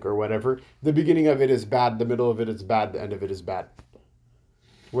Atlantic or whatever. The beginning of it is bad, the middle of it is bad, the end of it is bad.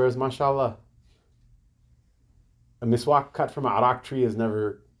 Whereas, mashallah, a miswak cut from an arak tree has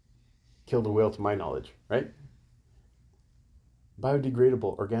never killed a whale to my knowledge, right?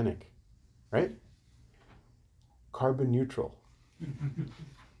 Biodegradable, organic, right? Carbon neutral.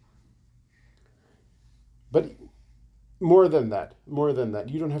 But more than that,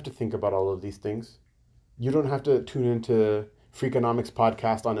 you don't have to think about all of these things. You don't have to tune into Freakonomics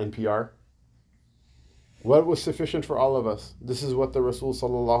podcast on NPR. What was sufficient for all of us? This is what the Rasul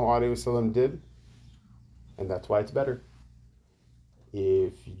sallallahu alaihi wasallam did, and that's why it's better.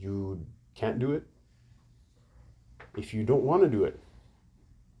 If you can't do it, If you don't want to do it,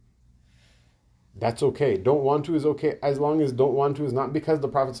 that's okay. Don't want to is okay, as long as don't want to is not because the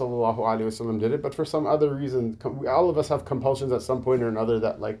Prophet ﷺ did it, but for some other reason. All of us have compulsions at some point or another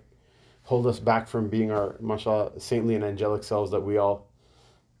that like hold us back from being our, mashallah, saintly and angelic selves that we all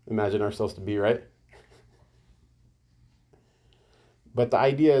imagine ourselves to be, right? But the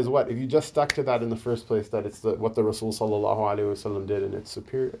idea is what? If you just stuck to that in the first place, that it's what the Rasul ﷺ did and it's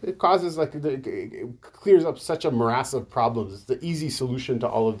superior, it causes it clears up such a morass of problems. It's the easy solution to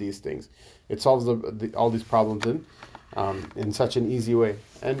all of these things. It solves all these problems in such an easy way.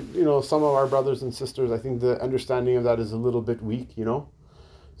 And some of our brothers and sisters, I think the understanding of that is a little bit weak,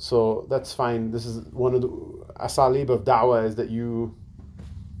 So that's fine. This is one of the asalib of da'wah, is that you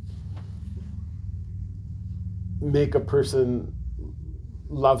make a person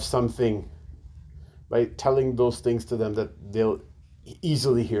love something by telling those things to them that they'll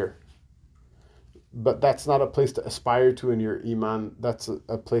easily hear. But that's not a place to aspire to in your iman. That's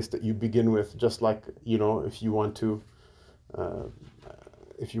a place that you begin with, just like, if you want to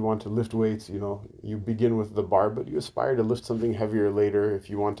lift weights, you begin with the bar, but you aspire to lift something heavier later. If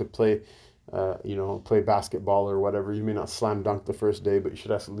you want to play basketball or whatever, you may not slam dunk the first day, but you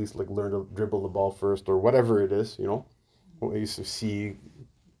should at least learn to dribble the ball first, or whatever it is, I used to see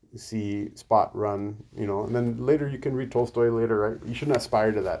spot run, and then later you can read Tolstoy later, right? You shouldn't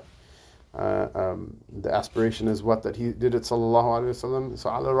aspire to that. The aspiration is that he did it, sallallahu alaihi wasallam. So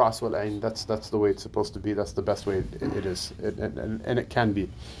ala ras wal ayn, that's the way it's supposed to be. That's the best way it is, and it can be.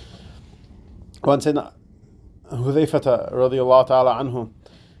 وعن سيدنا حذيفة رضي الله تعالى عنه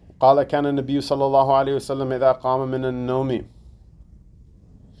قال كان النبي صلى الله عليه وسلم إذا قام من النوم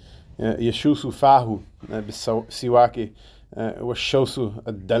يشوس فاه بالسواك والشوس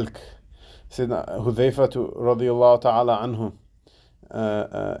الدلك. Sayyidina Hudhayfa radiallahu ta'ala anhu,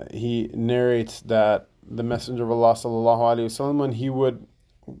 he narrates that the Messenger of Allah sallallahu alayhi wasallam, when he would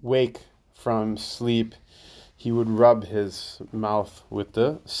wake from sleep, he would rub his mouth with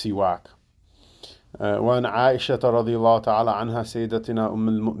the siwak. وعن عائشة رضي الله تعالى عنها سيدتنا أم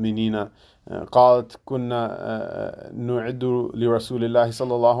المؤمنين قالت كنا نعد لرسول الله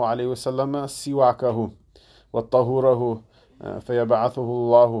صلى الله عليه وسلم سواكه وطهوره فيبعثه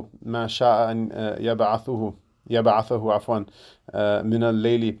الله ما شاء أن يبعثه عفوا من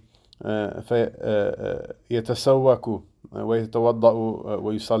الليل فيتسوك ويتوضأ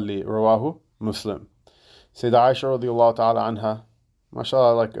ويصلي. رواه Muslim. Sayyidah Aisha radiallahu ta'ala anha,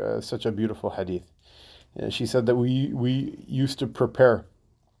 mashallah, such a beautiful hadith. She said that we used to prepare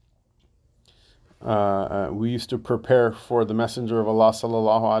for the Messenger of Allah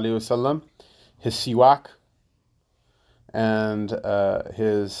sallallahu alaihi wasallam his siwak and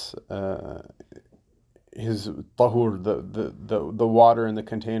his tahur, the water in the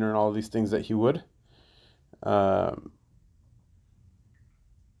container and all these things that he would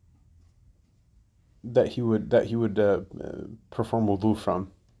perform wudu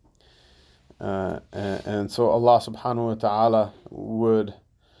from. And so Allah subhanahu wa ta'ala would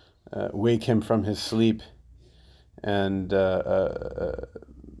wake him from his sleep and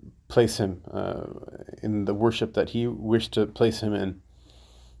place him in the worship that he wished to place him in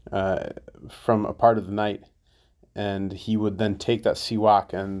from a part of the night, and he would then take that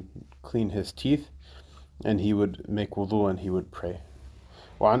siwak and clean his teeth, and he would make wudu and he would pray.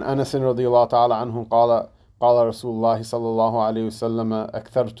 وعن أنس رضي الله تعالى عنه قال قال رسول الله صلى الله عليه وسلم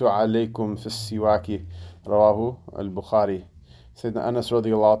أكثرت عليكم في السواك. رواه البخاري. Sayyidina Anas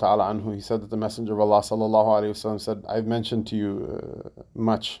radiallahu ta'ala anhu, he said that the Messenger of Allah sallallahu alayhi wasallam said, I've mentioned to you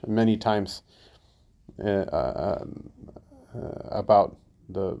many times about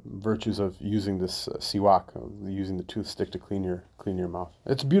the virtues of using this siwak, using the toothstick to clean your mouth.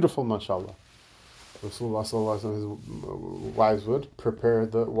 It's beautiful, mashallah. Rasulullah sallallahu alayhi wasallam, his wives would prepare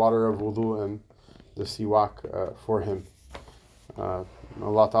the water of wudu and the siwak for him.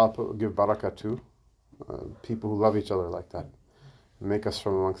 Allah ta'ala give barakah to people who love each other like that. Make us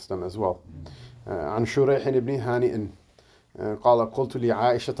from amongst them as well. عن شريح بن هانئ قال قلت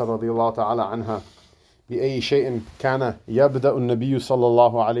لعائشة رضي الله تعالى عنها بأي شيء كان يبدأ النبي صلى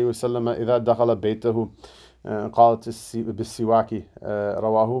الله عليه وسلم إذا دخل بيته قالت بالسواك.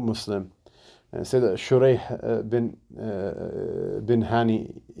 رواه مسلم. Said Shurayh bin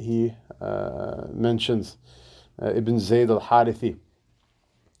Hani, he mentions Ibn Zayd al-Harithi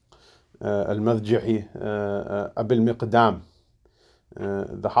al-Madji'i Abil Miqdam.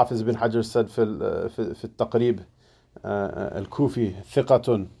 The Hafiz ibn Hajar said في التقريب الكوفي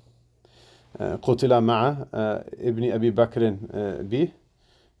ثقة قتل مع ابن أبي بكر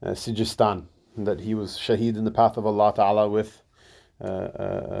بسجستان, that he was shaheed in the path of Allah Ta'ala with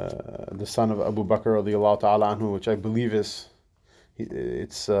the son of Abu Bakr radiallahu ta'ala anhu, which I believe it's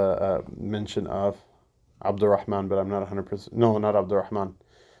mention of Abdurrahman, but I'm not 100%. No, not Abdurrahman.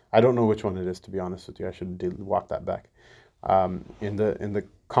 I don't know which one it is, to be honest with you. I should walk that back. In the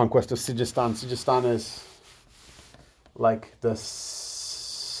conquest of Sijistan. Sijistan is like the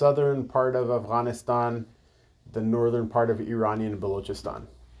southern part of Afghanistan, the northern part of Iranian Balochistan.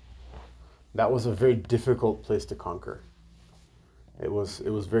 That was a very difficult place to conquer. It was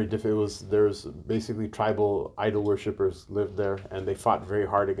very difficult. There's basically tribal idol worshippers lived there, and they fought very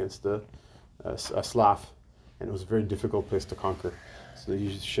hard against the Aslaf, and it was a very difficult place to conquer. So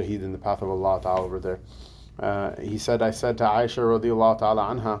he's shaheed in the path of Allah Ta'ala over there. He said, I said to Aisha radiallahu ta'ala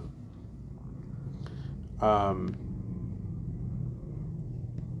anha,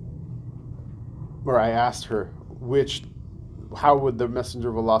 where I asked her, how would the Messenger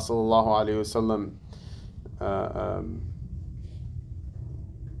of Allah sallallahu alaihi wasallam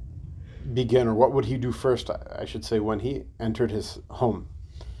begin, or what would he do first, I should say, when he entered his home?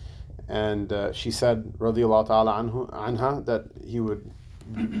 And she said, radiallahu ta'ala anha, that he would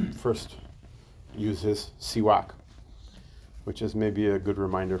first use his siwak, which is maybe a good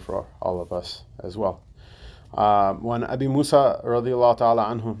reminder for all of us as well. وعن أبي موسى رضي الله تعالى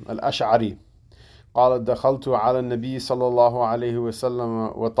عنه الأشعري قال دخلت على النبي صلى الله عليه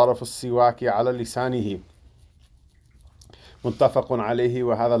وسلم وطرف السواك على لسانه متفق عليه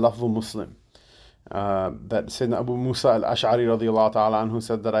وهذا لفظ Muslim. That Sayyidina Abu Musa al-Ash'ari radiallahu ta'ala anhu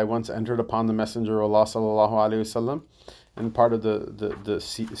said that I once entered upon the Messenger of Allah sallallahu alayhi wasallam, and part of the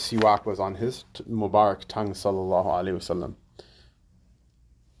siwak was on his Mubarak tongue sallallahu alayhi wasallam.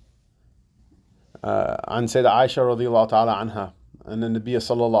 عن سيدة عائشة رضي الله تعالى عنها أن النبي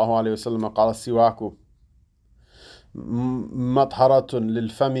صلى الله عليه وسلم قال السواك مطهرة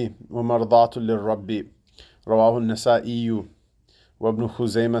للفم ومرضاة للرب رواه النسائي وابن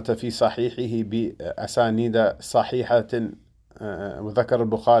خزيمة في صحيحه بأسانيد صحيحة وذكر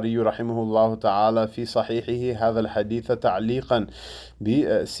البخاري رحمه الله تعالى في صحيحه هذا الحديث تعليقا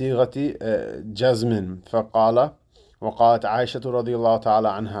بصيغة جزم فقال وقالت عائشة رضي الله تعالى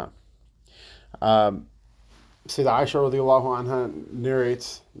عنها. Sayyidah Aisha radiallahu anha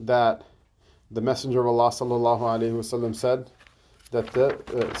narrates that the Messenger of Allah sallallahu alayhi wasallam said that the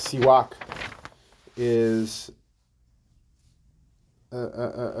siwak is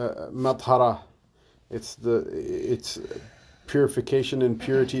madhara. It's purification and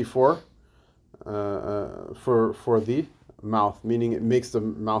purity for the mouth, meaning it makes the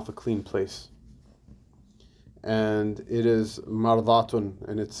mouth a clean place. And it is mardatun,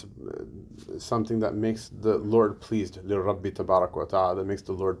 and it's something that makes the Lord pleased. لِلرَّبِّ تَبَارَكَ وَتَعَالَى, that makes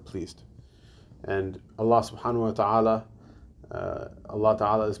the Lord pleased. And Allah subhanahu wa ta'ala, Allah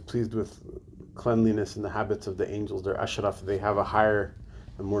ta'ala is pleased with cleanliness and the habits of the angels. They're ashraf, they have a higher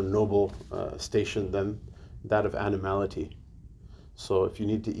and more noble station than that of animality. So if you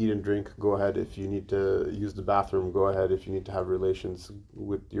need to eat and drink, go ahead. If you need to use the bathroom, go ahead. If you need to have relations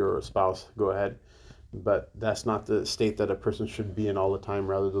with your spouse, go ahead. But that's not the state that a person should be in all the time.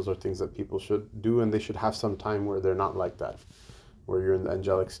 Rather, those are things that people should do, and they should have some time where they're not like that, where you're in the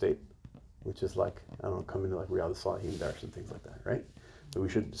angelic state, which is like, I don't know, coming to like Riyād al-Sālihīn Dars and things like that, right? So we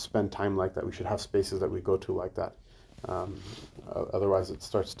should spend time like that. We should have spaces that we go to like that. Otherwise, it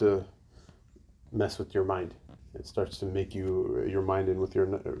starts to mess with your mind. It starts to make your mind, and with your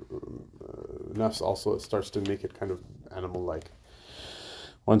nafs also, it starts to make it kind of animal-like.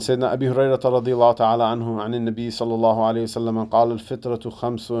 وعن سيدنا أبي هريرة رضي الله تعالى عنه عن النبي صلى الله عليه وسلم قال الفطرة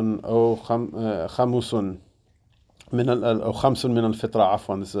خمس أو خمس من أو خمس من الفطرة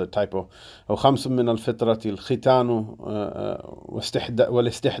عفوا this is a typo أو خمس من الفطرة الختان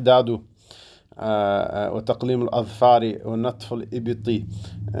والاستحداد وتقليم الأظفار ونتف الإبط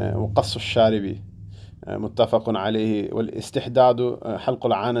وقص الشارب متفق عليه والاستحداد حلق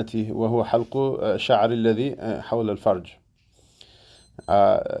العانة وهو حلق شعر الذي حول الفرج.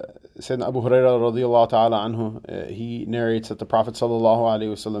 Sayyidina Abu Hurairah radiyallahu ta'ala anhu, he narrates that the Prophet sallallahu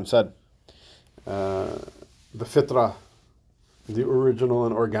alayhi wasallam said, the fitra, the original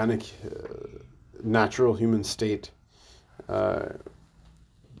and organic natural human state,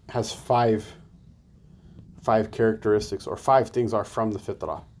 has five characteristics, or five things are from the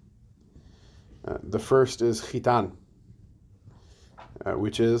fitra. The first is khitan,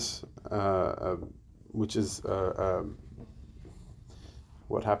 which is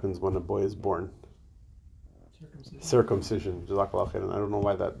what happens when a boy is born? Circumcision. Jazakallah khairan. I don't know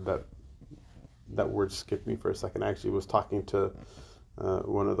why that word skipped me for a second. I actually was talking to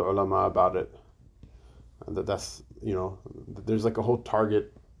one of the ulama about it. That's, there's like a whole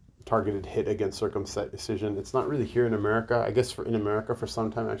target targeted hit against circumcision. It's not really here in America. I guess in America for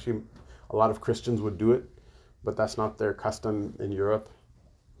some time, actually, a lot of Christians would do it, but that's not their custom in Europe.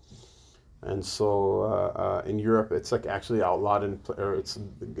 And so in Europe, it's like actually outlawed it's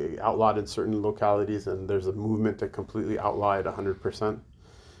outlawed in certain localities, and there's a movement to completely outlaw it 100%.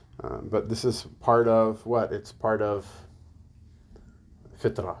 But this is part of what? It's part of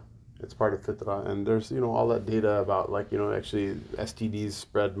fitra. It's part of fitra, and there's all that data about actually STDs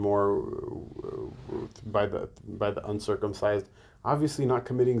spread more by the uncircumcised. Obviously, not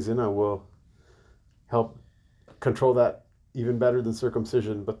committing zina will help control that even better than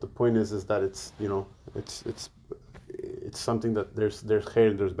circumcision. But the point is that it's something that there's khair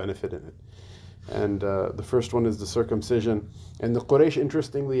and there's benefit in it. And the first one is the circumcision. And the Quraysh,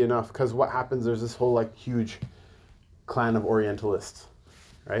 interestingly enough, because what happens? There's this whole huge clan of Orientalists,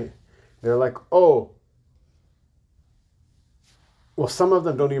 right? They're like, oh, well, some of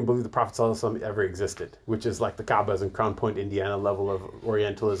them don't even believe the Prophet ﷺ ever existed, which is like the Kaabas in Crown Point, Indiana level of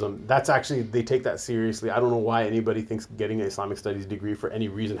Orientalism. That's actually, they take that seriously. I don't know why anybody thinks getting an Islamic studies degree for any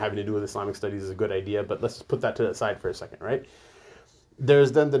reason having to do with Islamic studies is a good idea, but let's just put that to the side for a second, right?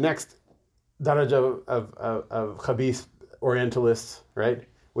 There's then the next daraja of Khabith Orientalists, right?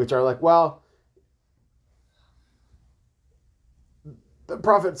 Which are like, well, the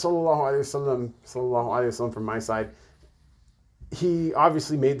Prophet sallallahu alaihi wasallam from my side, he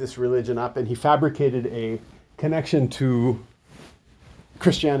obviously made this religion up and he fabricated a connection to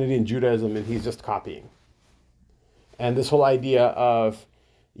Christianity and Judaism, and he's just copying. And this whole idea of,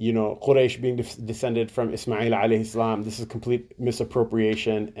 Quraysh being descended from Ismail alayhi salam, this is complete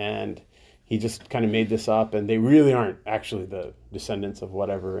misappropriation, and he just kind of made this up, and they really aren't actually the descendants of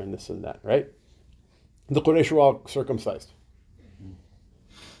whatever and this and that, right? The Quraysh were all circumcised.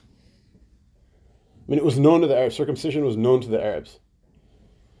 I mean, it was known to the Arabs. Circumcision was known to the Arabs.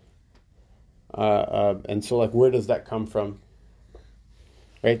 And so, where does that come from?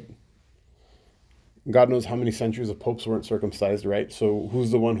 Right? God knows how many centuries of popes weren't circumcised, right? So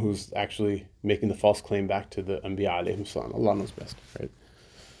who's the one who's actually making the false claim back to the Anbiya alayhim salam? Allah knows best, right?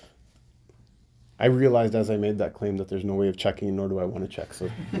 I realized as I made that claim that there's no way of checking, nor do I want to check. So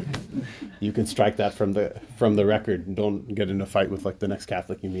you can strike that from the record, and don't get in a fight with the next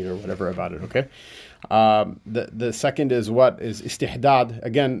Catholic you meet or whatever about it. Okay. The second is what is istihdad.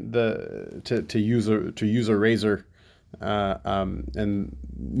 Again, to use a razor, and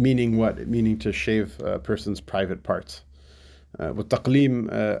meaning what? Meaning to shave a person's private parts. With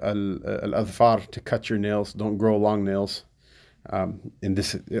taqlim al-adfar, to cut your nails. Don't grow long nails. And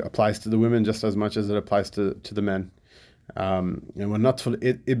this applies to the women just as much as it applies to the men. And when natful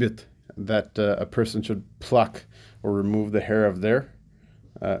ibit, that a person should pluck or remove the hair of their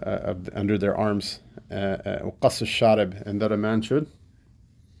under their arms. Qas al-sharib, and that a man should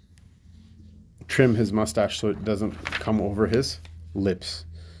trim his mustache so it doesn't come over his lips.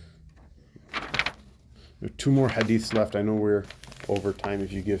 There are two more hadiths left. I know we're over time.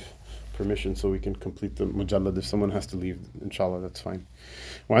 If you give permission so we can complete the mujallad. If someone has to leave, inshallah, that's fine.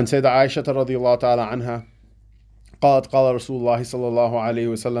 وعن سيدة عائشة رضي الله تعالى عنها قالت قال رسول الله صلى الله عليه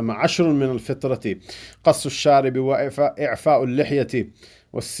وسلم 10 من الفطرة قص الشارب وإعفاء اللحية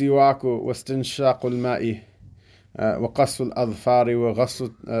والسواك واستنشاق الماء وقص الأظفار وغص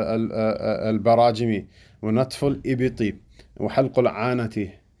البراجم ونتف الإبط وحلق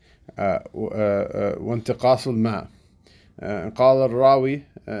العانة وانتقاص الماء. قال الراوي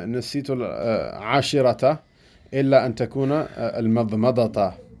نسيت العاشرة إلا أن تكون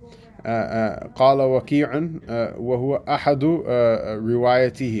المضمضة. قال وكيع وهو أحد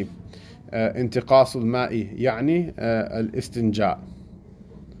روايته انتقاص الماء يعني الاستنجاء.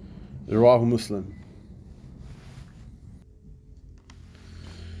 رواه مسلم.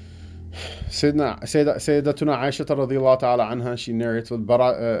 سيدتنا عائشة رضي الله تعالى عنها, she narrates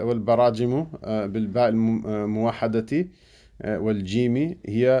والبراجم بالباء الموحدة والجيم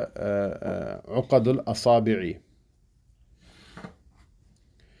هي عقد الأصابع,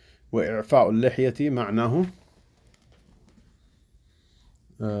 وإعفاء اللحية معناه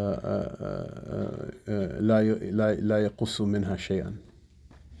لا يقص منها شيئا.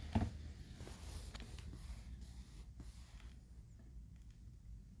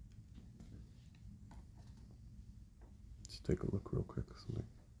 Let's take a look real quick.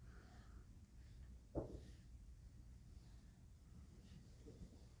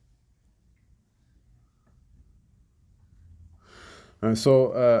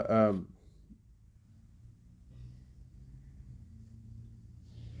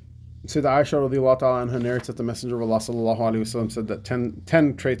 Sayyidah Aisha radiallahu ta'ala anha narrates that the Messenger of Allah sallallahu alayhi wasallam said that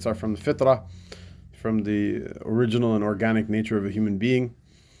 10 traits are from the fitrah, from the original and organic nature of a human being.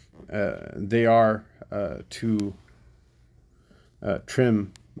 they are to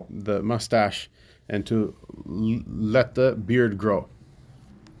trim the mustache and to let the beard grow.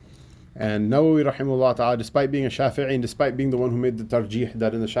 And Nawawi rahimahullah ta'ala, despite being a Shafi'i and despite being the one who made the tarjih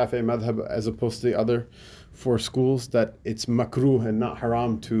that in the Shafi'i madhab as opposed to the other four schools that it's makruh and not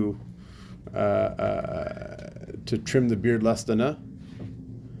haram to trim the beard less than a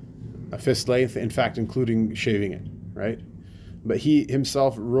fist length, in fact including shaving it, right? But he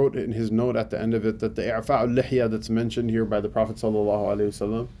himself wrote in his note at the end of it that the i'fa' al-lihya that's mentioned here by the Prophet sallallahu alaihi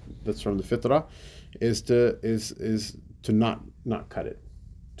wasallam, that's from the fitrah, is to not cut it,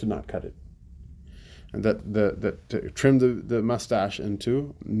 and that to trim the mustache and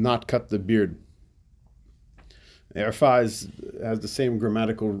to not cut the beard. I'fa has the same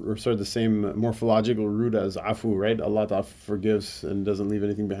grammatical, or the same morphological root as afu, right? Allah Ta'ala forgives and doesn't leave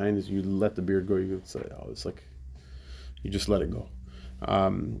anything behind. Is you let the beard go. You say, it's like you just let it go.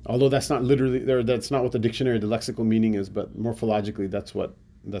 Although that's not literally there. That's not what the dictionary, the lexical meaning is, but morphologically, that's what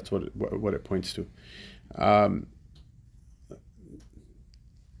it points to.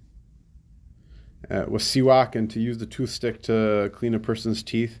 Was siwak, and to use the toothstick to clean a person's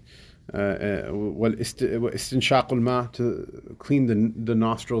teeth. Istinshaq al-ma, to clean the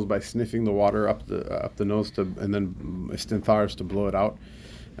nostrils by sniffing the water up the nose, and then istinthars, to blow it out,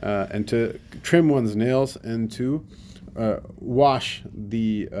 and to trim one's nails, and to wash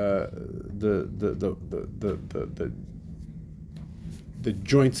the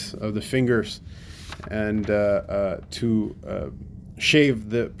joints of the fingers, and to shave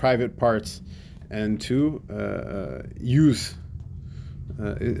the private parts, and to use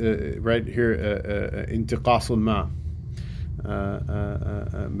right here انتقاص الماء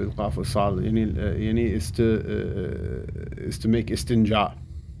بالقاف والصاد يعني is to make istinja,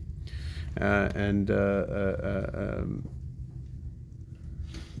 and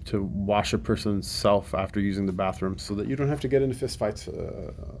to wash a person's self after using the bathroom, so that you don't have to get into fist fights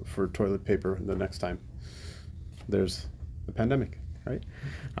for toilet paper the next time there's a pandemic, right?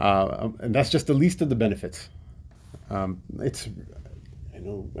 And that's just the least of the benefits. I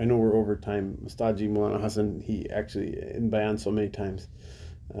know we're over time. Mustaji Mulana Hassan, he actually in Bayan so many times,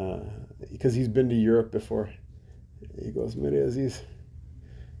 because he's been to Europe before. He goes, "Mere Aziz,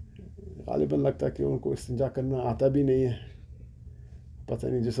 ग़ालिबन लगता है कि उनको इस्तिंजा करना आता भी नहीं है, पता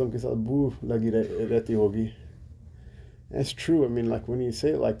नहीं जिस्म के साथ बू लगी रहती होगी." It's true. I mean, like when you say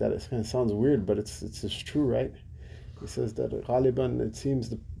it like that, it kind of sounds weird, but it's just true, right? He says that ग़ालिबन, it seems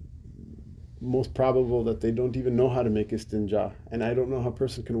the most probable that they don't even know how to make istinja, and I don't know how a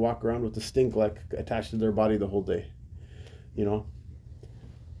person can walk around with the stink like attached to their body the whole day, you know.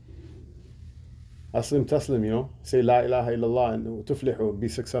 Aslim taslim, you know, say la ilaha illallah and tuflihu, be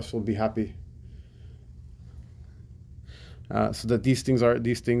successful, be happy. So that these things are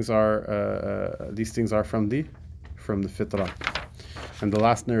from the fitrah. And the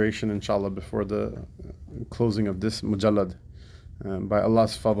last narration, inshallah, before the closing of this mujallad, by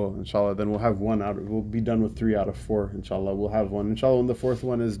Allah's fadl, inshallah, then we'll be done with 3 out of 4, inshallah. We'll have one, inshallah. When the 4th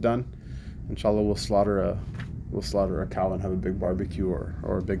one is done, inshallah, we'll slaughter a cow and have a big barbecue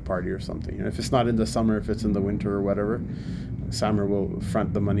or a big party or something. And if it's not in the summer, if it's in the winter or whatever, Samir will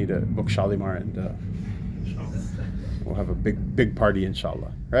front the money to book Shalimar, and we'll have a big party,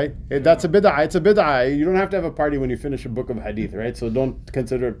 inshallah. Right? That's a bid'ah. It's a bid'ah. You don't have to have a party when you finish a book of hadith, right? So don't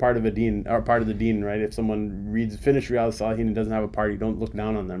consider it part of a deen, or part of the deen, right? If someone finish Riyād al-Sālihīn and doesn't have a party, don't look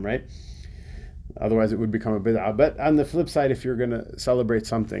down on them, right? Otherwise it would become a bid'ah. But on the flip side, if you're going to celebrate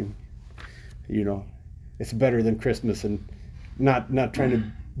something, you know, it's better than Christmas, and not trying to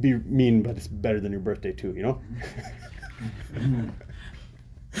be mean, but it's better than your birthday too, you know?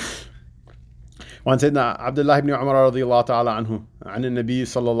 وعن سيدنا عبد الله بن عمر رضي الله تعالى عنه عن النبي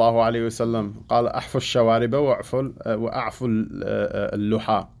صلى الله عليه وسلم قال أحفوا الشوارب وأعفوا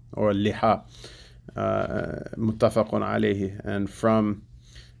اللحى or اللحى متفق عليه. And from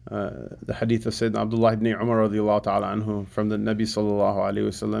the hadith of Sayyidina Abdullah ibn Umar رضي الله تعالى عنه, from the Nabi صلى الله عليه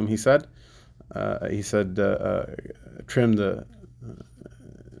وسلم, he said trim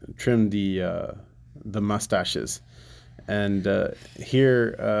the mustaches. And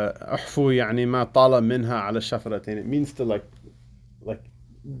here أحفو يعني ما طال منها على الشفرتين, it means to like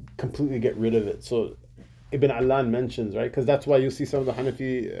completely get rid of it. So Ibn Allan mentions, right, because that's why you see some of the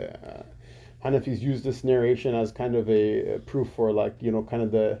Hanafis use this narration as kind of a proof for, like, you know, kind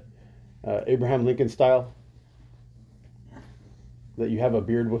of the Abraham Lincoln style, that you have a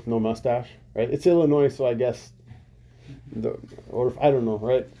beard with no mustache, right? It's Illinois, so I guess, I don't know,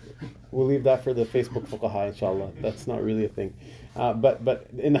 right? We'll leave that for the Facebook fuqaha, inshallah. That's not really a thing. But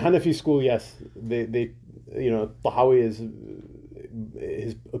in the Hanafi school, yes, they you know, Tahawi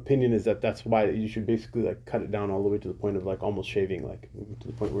his opinion is that that's why you should basically like cut it down all the way to the point of like almost shaving, like to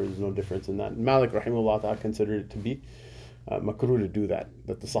the point where there's no difference in that. Malik rahimahullah ta'ala considered it to be makruh to do that.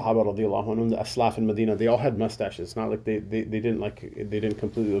 That the Sahaba radiallahu anhum, the Aslaf in Medina, they all had mustaches. It's not like they didn't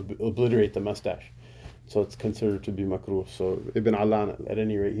completely obliterate the mustache. So it's considered to be makruh. So Ibn Alan, at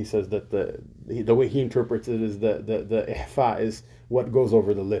any rate, he says that the way he interprets it is the ihfa is what goes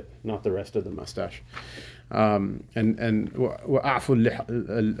over the lip, not the rest of the mustache. And wa'afu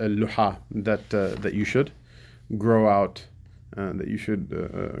al-luha, that you should grow out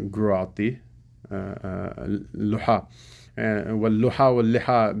the luha. واللحى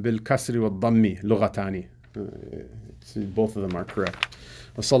واللحى بالكسر والضم لغتان. Both of them are correct.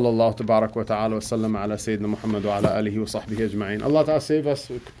 وصلى الله تبارك وتعالى وسلم على سيدنا محمد وعلى آله وصحبه أجمعين. Allah Ta'ala save us,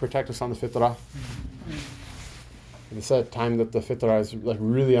 protect us on the fitrah. It's a time that the fitrah is like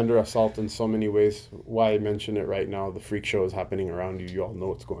really under assault in so many ways. Why I mention it right now? The freak show is happening around you. You all know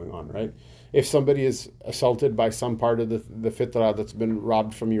what's going on, right? If somebody is assaulted by some part of the fitrah that's been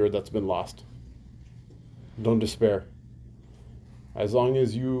robbed from you or that's been lost, don't despair. As long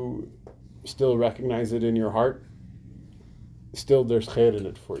as you still recognize it in your heart, still there's khair in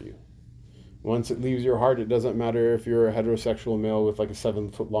it for you. Once it leaves your heart, it doesn't matter if you're a heterosexual male with like a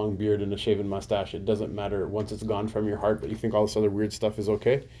 7-foot long beard and a shaven mustache. It doesn't matter. Once it's gone from your heart, but you think all this other weird stuff is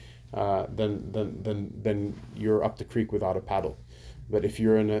okay, then you're up the creek without a paddle. But if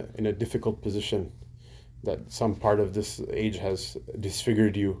you're in a difficult position, that some part of this age has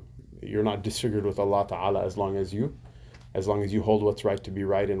disfigured you, you're not disfigured with Allah Ta'ala as long as you hold what's right to be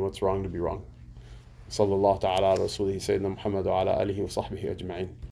right and what's wrong to be wrong. Sallallahu ta'ala ala Rasulih Sayyidina Muhammad wa ala alihi wa sahbihi ajma'in.